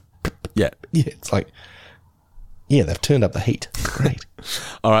it's like they've turned up the heat. Great.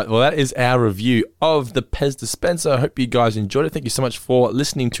 All right, well that is our review of the Pez dispenser. I hope you guys enjoyed it. Thank you so much for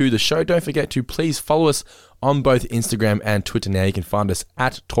listening to the show. Don't forget to please follow us on both Instagram and Twitter now. You can find us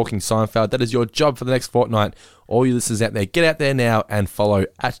at Talking Seinfeld. That is your job for the next fortnight. All you listeners out there, get out there now and follow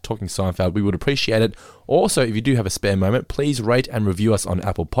at Talking Seinfeld. We would appreciate it. Also, if you do have a spare moment, please rate and review us on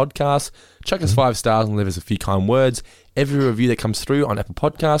Apple Podcasts. Chuck us 5 stars and leave us a few kind words. Every review that comes through on Apple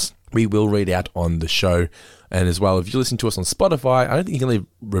Podcasts, we will read out on the show. And as well, if you listen to us on Spotify, I don't think you can leave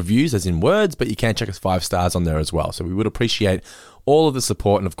reviews as in words, but you can check us 5 stars on there as well. So we would appreciate all of the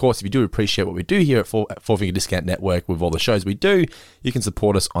support. And of course, if you do appreciate what we do here at Four Finger Discount Network with all the shows we do, you can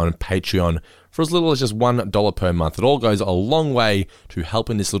support us on Patreon for as little as just $1 per month. It all goes a long way to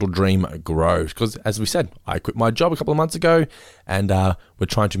helping this little dream grow. Because as we said, I quit my job a couple of months ago and we're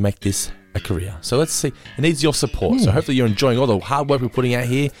trying to make this a career. So let's see. It needs your support. So hopefully you're enjoying all the hard work we're putting out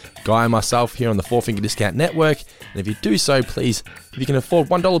here, Guy and myself here on the Four Finger Discount Network. And if you do so, please, if you can afford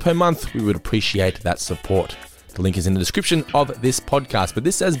 $1 per month, we would appreciate that support. The link is in the description of this podcast. But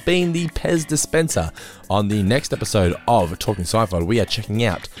this has been the Pez Dispenser. On the next episode of Talking Seinfeld, we are checking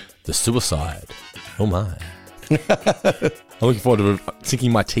out The Suicide. Oh my. I'm looking forward to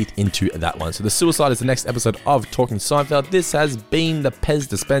sinking my teeth into that one. So The Suicide is the next episode of Talking Seinfeld. This has been the Pez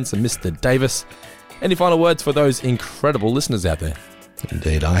dispenser, Mr. Davis. Any final words for those incredible listeners out there?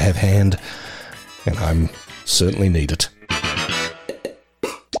 Indeed, I have hand, and I'm certainly need it.